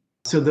terrain,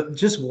 so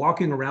just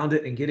walking around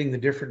it and getting the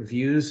different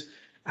views,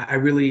 I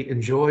really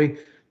enjoy.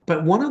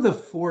 But one of the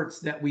forts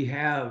that we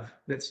have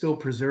that's still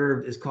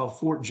preserved is called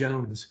Fort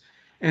Jones.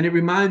 And it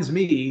reminds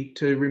me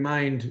to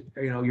remind,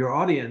 your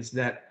audience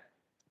that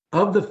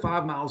of the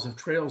 5 miles of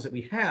trails that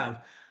we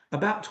have,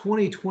 about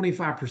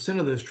 25%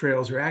 of those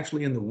trails are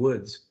actually in the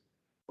woods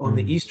on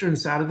the Mm. eastern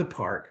side of the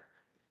park.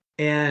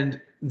 And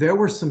there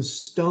were some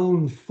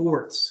stone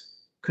forts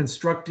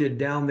constructed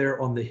down there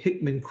on the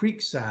Hickman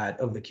Creek side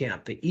of the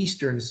camp, the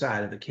eastern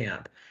side of the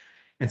camp.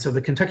 And so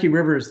the Kentucky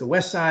River is the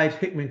west side,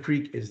 Hickman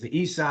Creek is the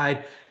east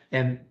side,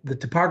 and the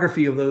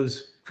topography of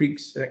those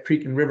creeks, that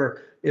creek and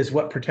river, is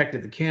what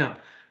protected the camp.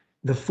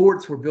 The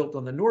forts were built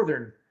on the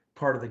northern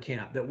part of the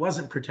camp that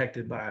wasn't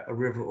protected by a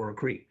river or a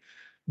creek.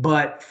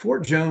 But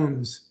Fort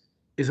Jones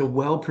is a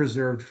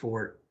well-preserved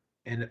fort,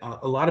 and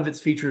a lot of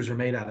its features are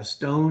made out of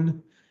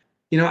stone.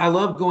 I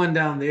love going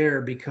down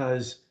there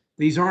because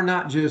these are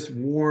not just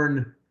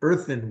worn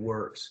earthen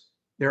works,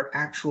 they're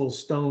actual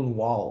stone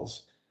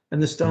walls.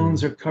 And the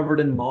stones Mm. are covered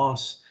in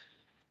moss.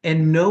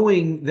 And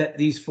knowing that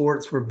these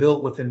forts were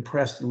built with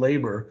impressed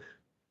labor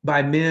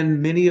by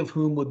men, many of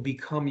whom would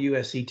become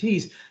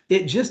USCTs,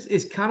 it just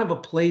is kind of a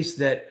place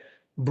that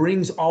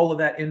brings all of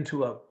that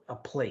into a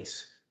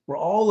place where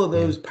all of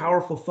Yeah. those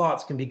powerful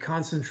thoughts can be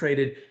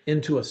concentrated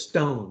into a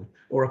stone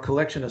or a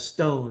collection of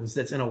stones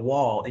that's in a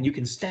wall. And you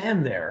can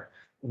stand there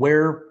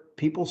where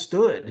people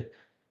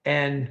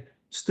and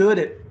stood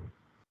at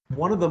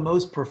one of the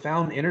most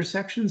profound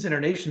intersections in our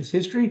nation's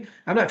history.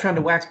 I'm not trying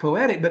to wax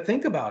poetic, but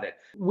think about it.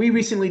 We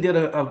recently did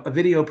a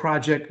video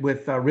project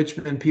with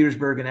Richmond,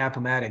 Petersburg, and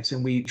Appomattox,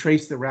 and we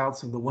traced the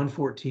routes of the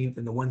 114th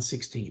and the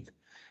 116th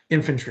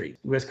infantry,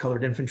 U.S.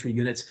 colored infantry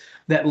units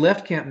that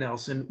left Camp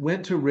Nelson,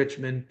 went to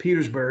Richmond,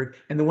 Petersburg,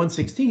 and the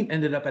 116th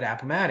ended up at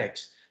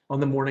Appomattox on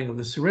the morning of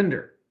the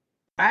surrender.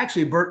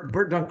 Actually, Burt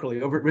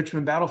Dunkerley over at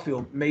Richmond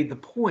Battlefield made the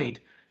point.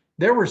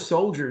 There were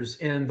soldiers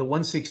in the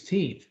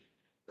 116th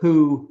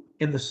who,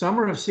 in the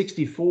summer of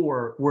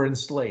 64, were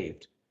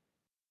enslaved.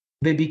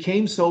 They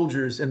became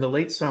soldiers in the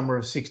late summer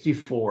of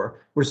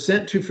 64, were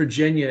sent to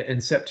Virginia in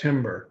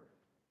September,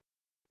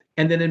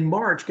 and then in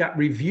March got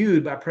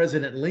reviewed by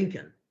President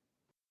Lincoln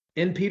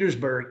in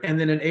Petersburg, and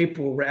then in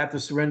April were at the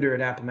surrender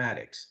at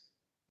Appomattox.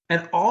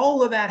 And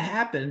all of that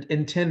happened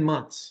in 10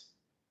 months,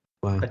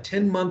 Wow. a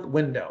 10-month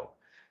window.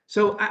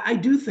 So I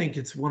do think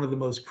it's one of the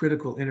most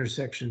critical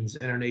intersections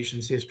in our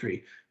nation's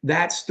history.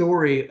 That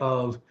story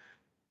of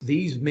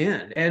these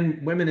men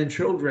and women and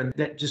children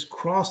that just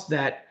crossed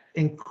that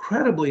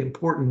incredibly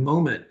important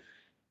moment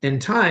in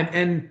time.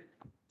 And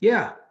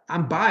yeah,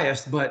 I'm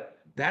biased, but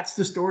that's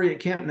the story at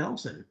Camp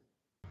Nelson.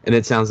 And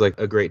it sounds like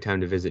a great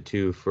time to visit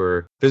too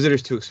for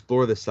visitors to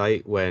explore the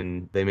site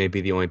when they may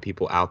be the only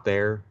people out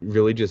there.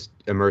 Really just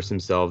immerse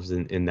themselves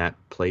in that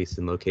place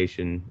and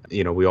location.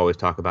 We always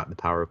talk about the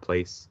power of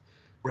place.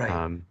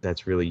 Right.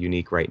 That's really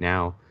unique right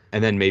now.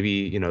 And then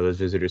maybe, those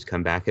visitors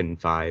come back in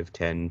 5,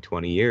 10,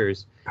 20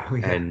 years Oh,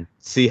 yeah. and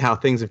see how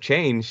things have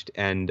changed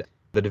and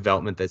the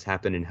development that's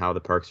happened and how the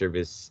Park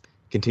Service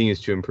continues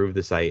to improve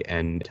the site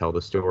and tell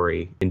the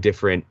story in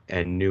different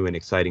and new and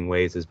exciting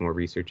ways as more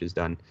research is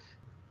done.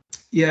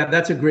 Yeah,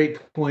 that's a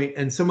great point.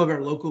 And some of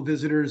our local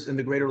visitors in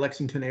the greater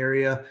Lexington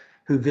area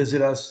who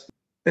visit us,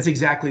 that's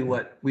exactly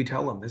what we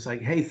tell them. It's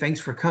like, hey, thanks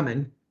for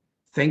coming.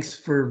 Thanks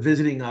for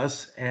visiting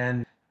us.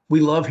 And we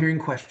love hearing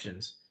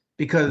questions Mm.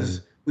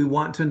 because we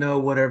want to know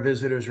what our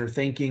visitors are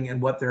thinking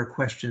and what their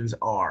questions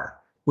are.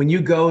 When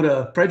you go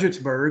to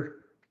Fredericksburg,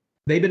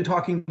 they've been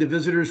talking to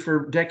visitors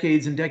for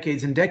decades and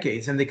decades and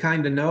decades, and they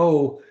kind of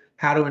know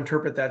how to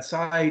interpret that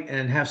site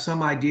and have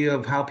some idea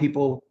of how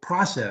people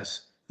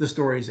process the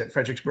stories at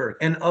Fredericksburg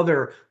and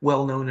other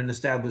well-known and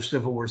established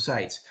Civil War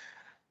sites.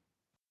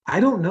 I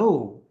don't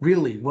know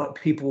really what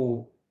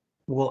people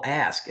will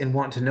ask and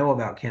want to know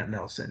about Camp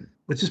Nelson,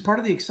 which is part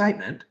of the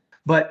excitement.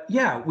 But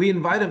yeah, we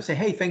invite them, say,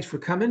 hey, thanks for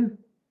coming,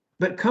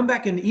 but come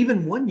back in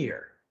even 1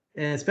 year,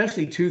 and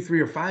especially 2,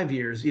 3, or 5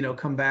 years,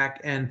 come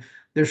back and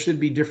there should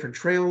be different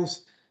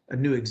trails,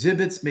 new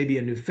exhibits, maybe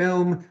a new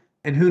film,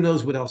 and who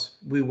knows what else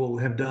we will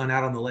have done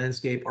out on the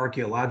landscape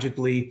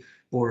archaeologically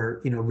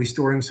or,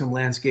 restoring some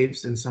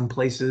landscapes in some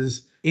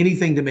places,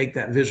 anything to make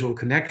that visual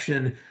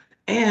connection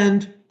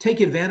and take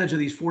advantage of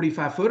these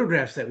 45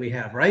 photographs that we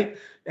have, right?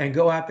 And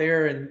go out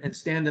there and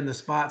stand in the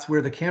spots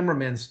where the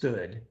cameramen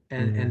stood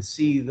and Mm.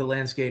 see the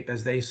landscape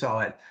as they saw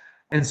it,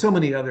 and so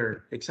many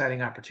other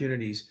exciting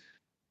opportunities.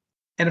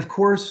 And of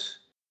course,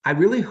 I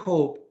really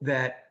hope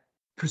that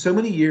for so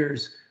many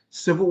years,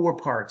 Civil War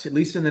parks, at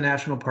least in the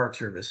National Park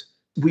Service,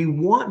 we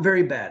want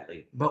very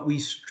badly, but we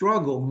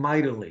struggle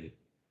mightily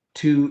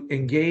to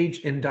engage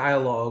in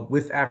dialogue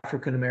with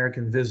African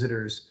American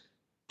visitors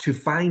to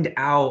find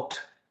out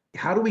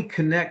how do we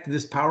connect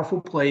this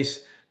powerful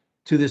place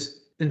to this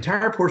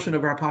entire portion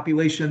of our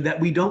population that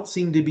we don't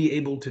seem to be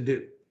able to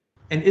do.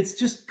 And it's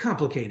just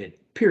complicated,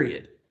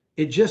 period.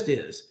 It just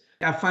is.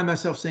 I find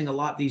myself saying a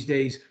lot these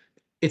days,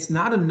 it's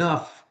not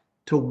enough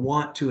to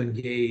want to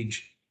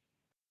engage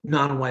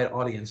non-white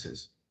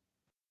audiences.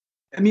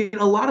 I mean,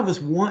 a lot of us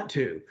want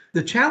to.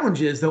 The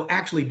challenge is, though,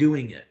 actually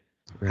doing it.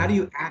 How do Right.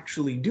 you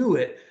actually do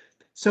it?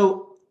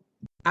 So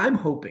I'm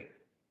hoping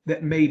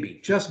that maybe,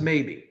 just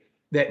maybe,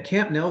 that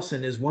Camp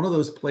Nelson is one of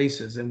those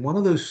places and one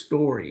of those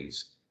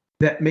stories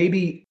that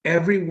maybe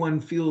everyone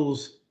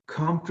feels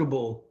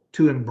comfortable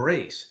to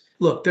embrace.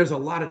 Look, there's a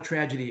lot of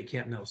tragedy at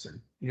Camp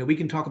Nelson. We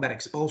can talk about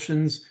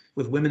expulsions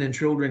with women and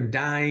children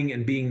dying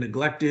and being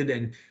neglected,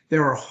 and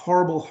there are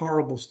horrible,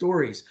 horrible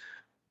stories.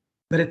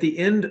 But at the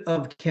end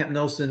of Camp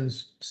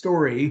Nelson's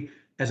story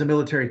as a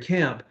military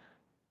camp,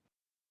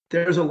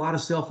 there's a lot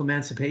of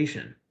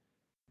self-emancipation.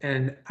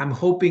 And I'm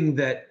hoping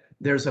that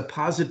there's a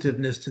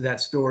positiveness to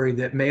that story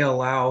that may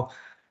allow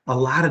a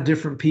lot of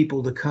different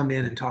people to come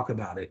in and talk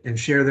about it and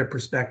share their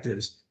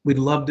perspectives. We'd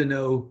love to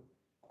know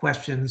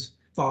questions,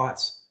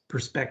 thoughts,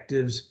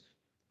 perspectives,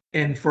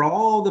 and for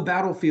all the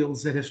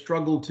battlefields that have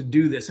struggled to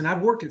do this. And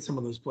I've worked at some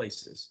of those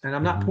places, and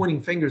I'm not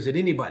pointing fingers at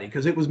anybody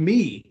because it was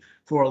me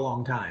for a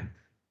long time.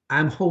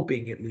 I'm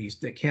hoping at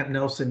least that Camp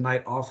Nelson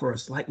might offer a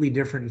slightly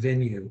different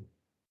venue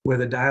where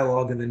the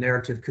dialogue and the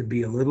narrative could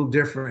be a little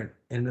different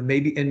and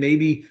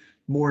maybe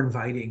more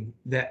inviting,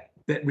 that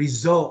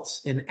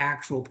results in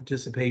actual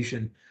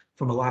participation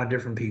from a lot of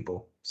different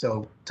people.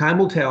 So time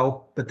will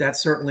tell, but that's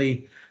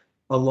certainly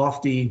a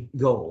lofty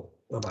goal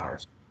of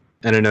ours.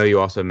 And I know you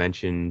also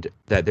mentioned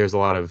that there's a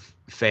lot of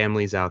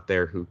families out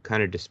there who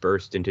kind of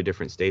dispersed into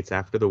different states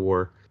after the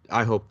war.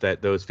 I hope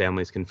that those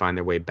families can find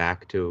their way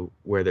back to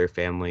where their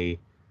family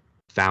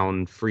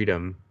found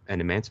freedom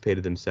and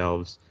emancipated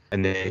themselves,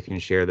 and they can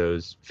share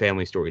those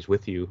family stories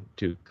with you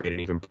to create an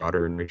even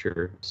broader and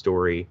richer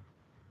story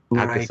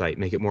at the site,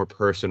 make it more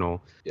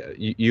personal.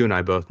 You and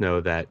I both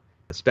know that,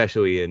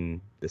 especially in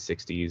the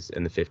 60s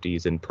and the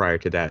 50s and prior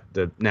to that,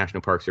 the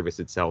National Park Service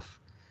itself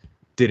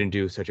didn't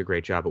do such a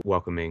great job at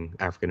welcoming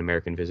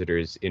African-American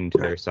visitors into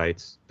their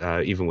sites,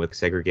 even with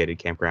segregated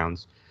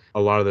campgrounds.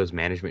 A lot of those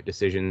management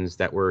decisions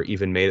that were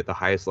even made at the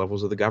highest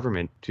levels of the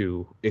government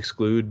to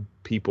exclude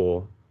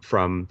people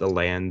from the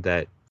land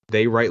that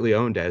they rightly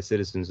owned as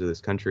citizens of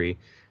this country,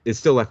 it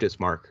still left its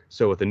mark.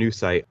 So with a new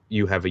site,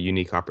 you have a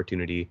unique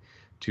opportunity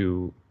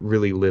to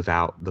really live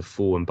out the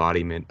full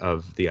embodiment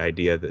of the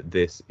idea that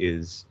this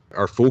is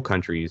our full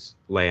country's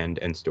land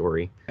and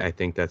story. I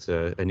think that's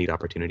a neat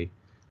opportunity.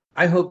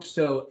 I hope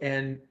so.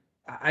 And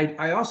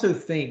I also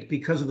think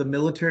because of the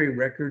military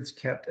records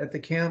kept at the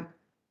camp,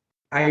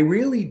 I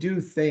really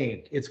do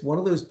think it's one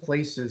of those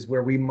places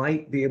where we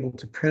might be able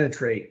to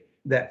penetrate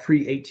that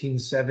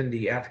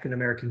pre-1870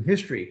 African-American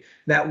history,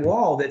 that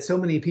wall that so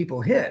many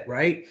people hit,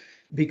 right?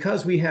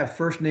 Because we have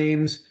first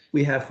names,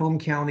 we have home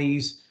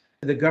counties,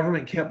 the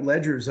government kept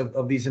ledgers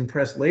of these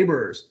impressed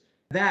laborers.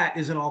 That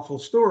is an awful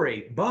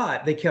story,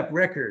 but they kept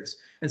records.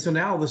 And so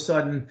now all of a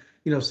sudden,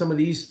 some of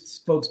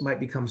these folks might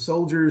become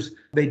soldiers.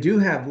 They do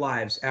have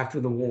lives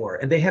after the war,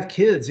 and they have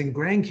kids and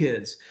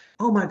grandkids.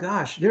 Oh my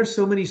gosh, there's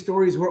so many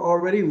stories we're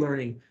already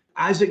learning.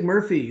 Isaac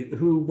Murphy,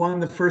 who won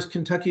the first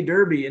Kentucky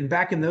Derby, and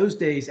back in those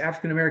days,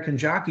 African-American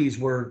jockeys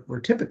were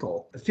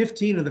typical.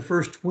 15 of the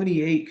first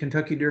 28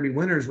 Kentucky Derby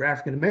winners were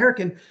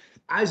African-American.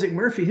 Isaac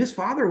Murphy, his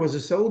father was a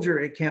soldier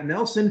at Camp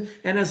Nelson,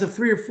 and as a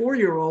 3 or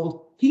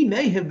 4-year-old, he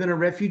may have been a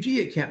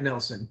refugee at Camp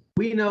Nelson.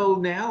 We know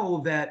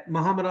now that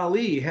Muhammad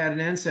Ali had an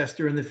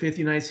ancestor in the 5th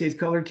United States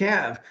Colored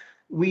Cav.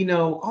 We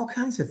know all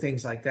kinds of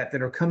things like that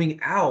are coming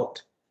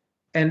out.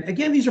 And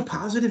again, these are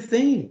positive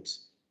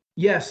things.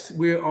 Yes,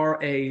 we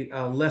are a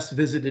less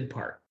visited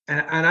park.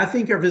 And I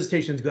think our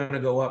visitation is going to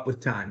go up with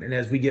time and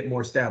as we get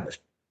more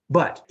established.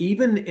 But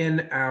even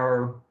in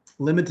our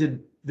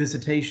limited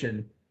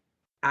visitation,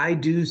 we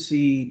do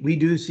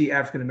see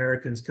African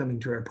Americans coming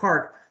to our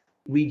park.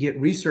 We get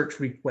research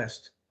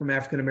requests from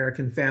African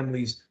American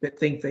families that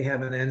think they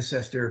have an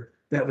ancestor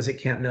that was at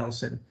Camp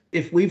Nelson.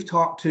 If we've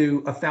talked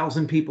to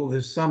 1,000 people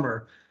this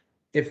summer,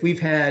 if we've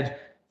had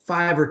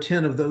 5 or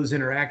 10 of those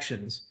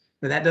interactions,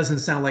 now that doesn't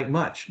sound like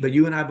much, but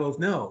you and I both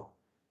know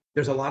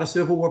there's a lot of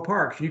Civil War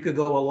parks. You could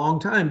go a long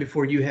time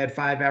before you had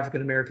 5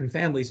 African American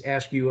families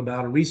ask you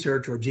about a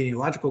research or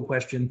genealogical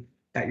question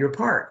at your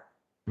park.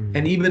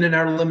 And even in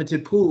our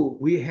limited pool,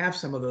 we have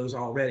some of those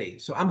already.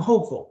 So I'm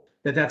hopeful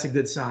that that's a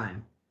good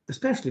sign,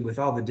 especially with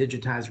all the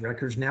digitized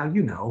records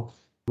now,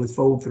 with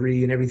Fold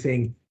 3 and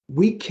everything.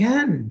 We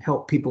can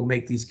help people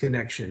make these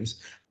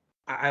connections.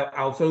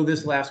 I'll throw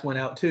this last one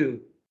out too.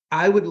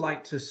 I would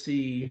like to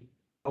see,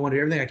 I want to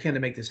do everything I can to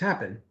make this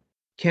happen.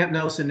 Camp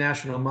Nelson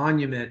National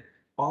Monument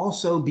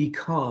also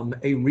become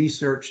a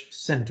research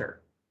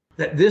center.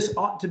 That this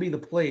ought to be the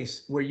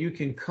place where you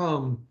can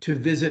come to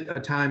visit a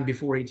time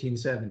before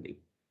 1870.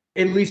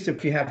 At least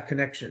if you have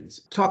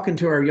connections. Talking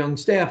to our young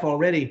staff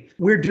already,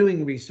 we're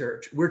doing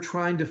research. We're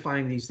trying to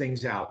find these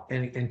things out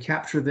and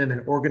capture them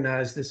and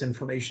organize this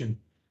information.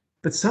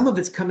 But some of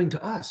it's coming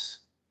to us.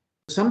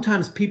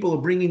 Sometimes people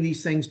are bringing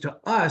these things to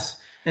us.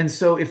 And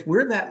so if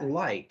we're that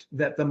light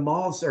that the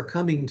moths are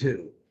coming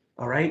to,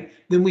 all right,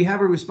 then we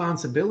have a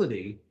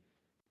responsibility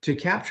to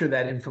capture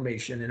that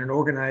information in an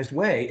organized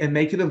way and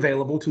make it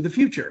available to the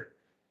future.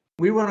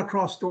 We run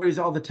across stories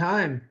all the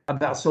time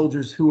about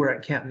soldiers who were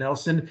at Camp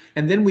Nelson,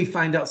 and then we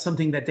find out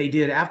something that they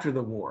did after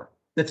the war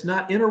that's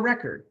not in a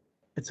record.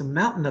 It's a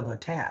mountain of a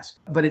task,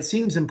 but it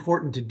seems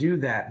important to do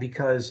that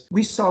because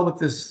we saw with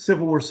the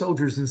Civil War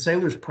Soldiers and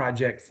Sailors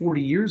Project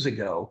 40 years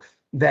ago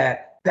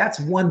that that's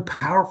one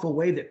powerful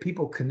way that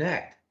people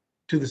connect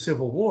to the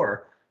Civil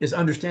War is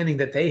understanding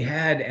that they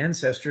had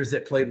ancestors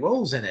that played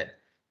roles in it.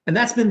 And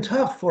that's been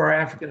tough for our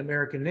African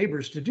American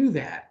neighbors to do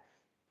that.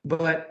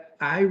 But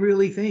I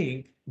really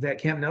think that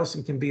Camp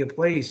Nelson can be a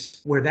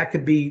place where that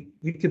could be,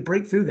 you could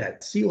break through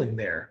that ceiling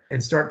there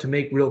and start to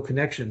make real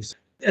connections.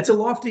 It's a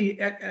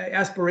lofty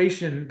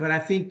aspiration, but I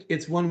think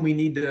it's one we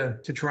need to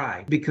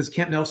try because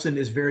Camp Nelson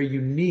is very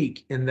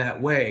unique in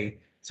that way.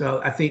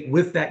 So I think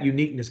with that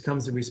uniqueness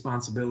comes the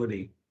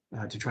responsibility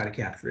to try to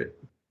capture it.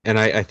 And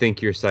I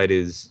think your site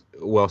is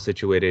well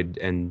situated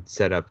and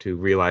set up to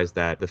realize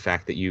that the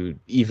fact that you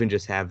even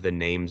just have the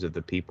names of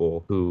the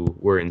people who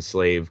were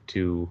enslaved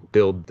to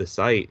build the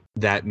site,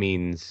 that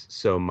means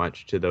so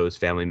much to those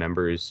family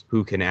members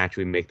who can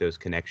actually make those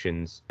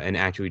connections and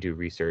actually do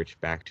research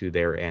back to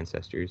their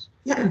ancestors.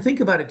 Yeah, and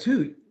think about it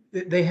too.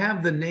 They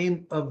have the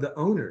name of the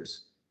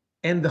owners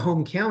and the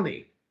home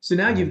county. So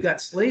now you've got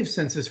slave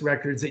census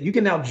records that you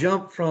can now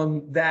jump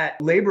from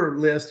that labor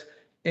list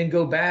and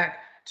go back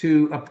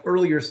to an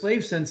earlier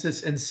slave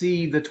census and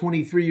see the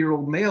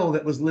 23-year-old male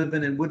that was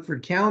living in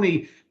Woodford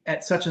County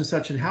at such and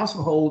such a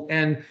household.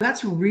 And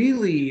that's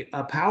really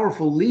a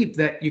powerful leap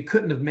that you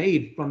couldn't have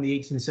made from the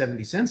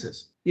 1870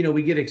 census. You know,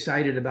 we get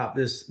excited about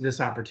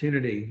this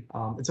opportunity.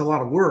 It's a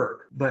lot of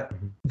work, but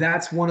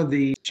that's one of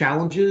the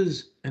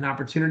challenges and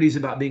opportunities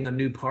about being a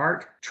new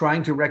park,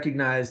 trying to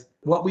recognize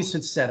what we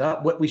should set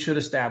up, what we should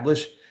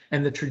establish,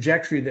 and the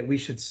trajectory that we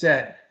should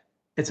set.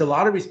 It's a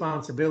lot of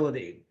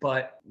responsibility,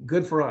 but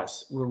good for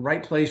us. We're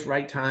right place,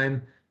 right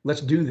time. Let's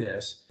do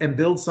this and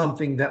build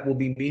something that will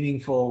be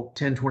meaningful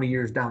 10, 20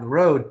 years down the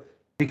road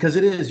because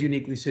it is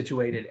uniquely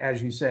situated,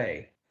 as you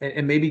say,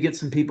 and maybe get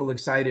some people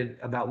excited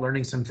about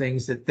learning some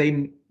things that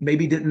they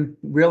maybe didn't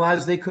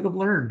realize they could have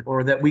learned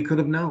or that we could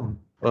have known.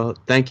 Well,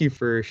 thank you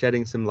for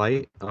shedding some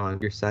light on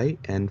your site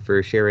and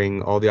for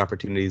sharing all the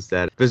opportunities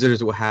that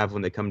visitors will have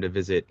when they come to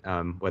visit,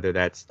 whether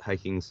that's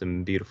hiking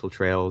some beautiful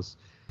trails,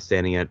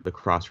 standing at the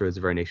crossroads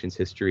of our nation's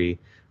history,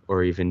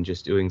 or even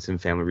just doing some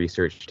family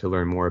research to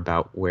learn more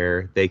about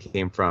where they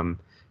came from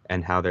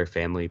and how their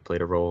family played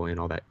a role in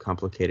all that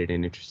complicated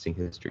and interesting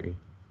history.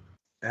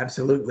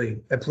 Absolutely.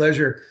 A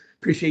pleasure.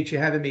 Appreciate you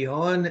having me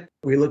on.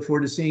 We look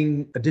forward to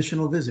seeing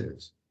additional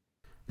visitors.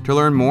 To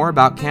learn more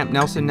about Camp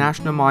Nelson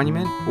National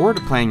Monument or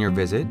to plan your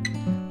visit,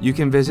 you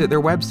can visit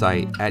their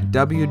website at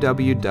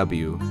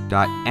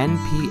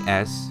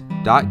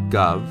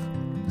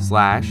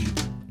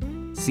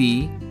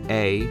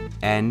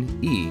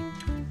www.nps.gov/CANE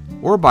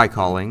or by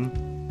calling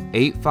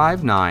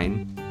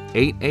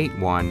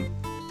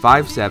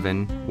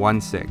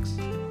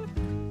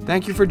 859-881-5716.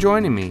 Thank you for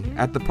joining me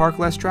at the Park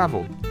Less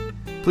Traveled.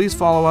 Please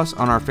follow us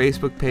on our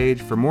Facebook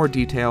page for more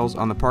details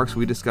on the parks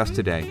we discussed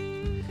today.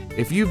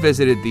 If you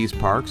visited these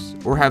parks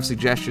or have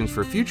suggestions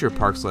for future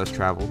Parks Less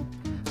Traveled,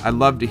 I'd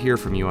love to hear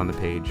from you on the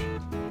page.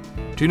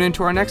 Tune in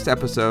to our next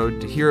episode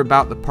to hear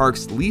about the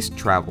parks least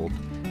traveled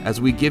as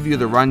we give you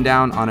the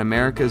rundown on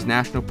America's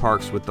national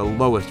parks with the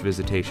lowest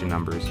visitation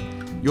numbers.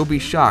 You'll be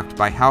shocked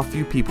by how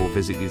few people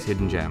visit these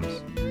hidden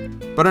gems.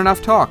 But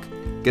enough talk.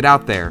 Get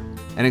out there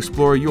and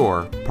explore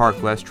your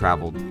Park Less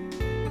Traveled.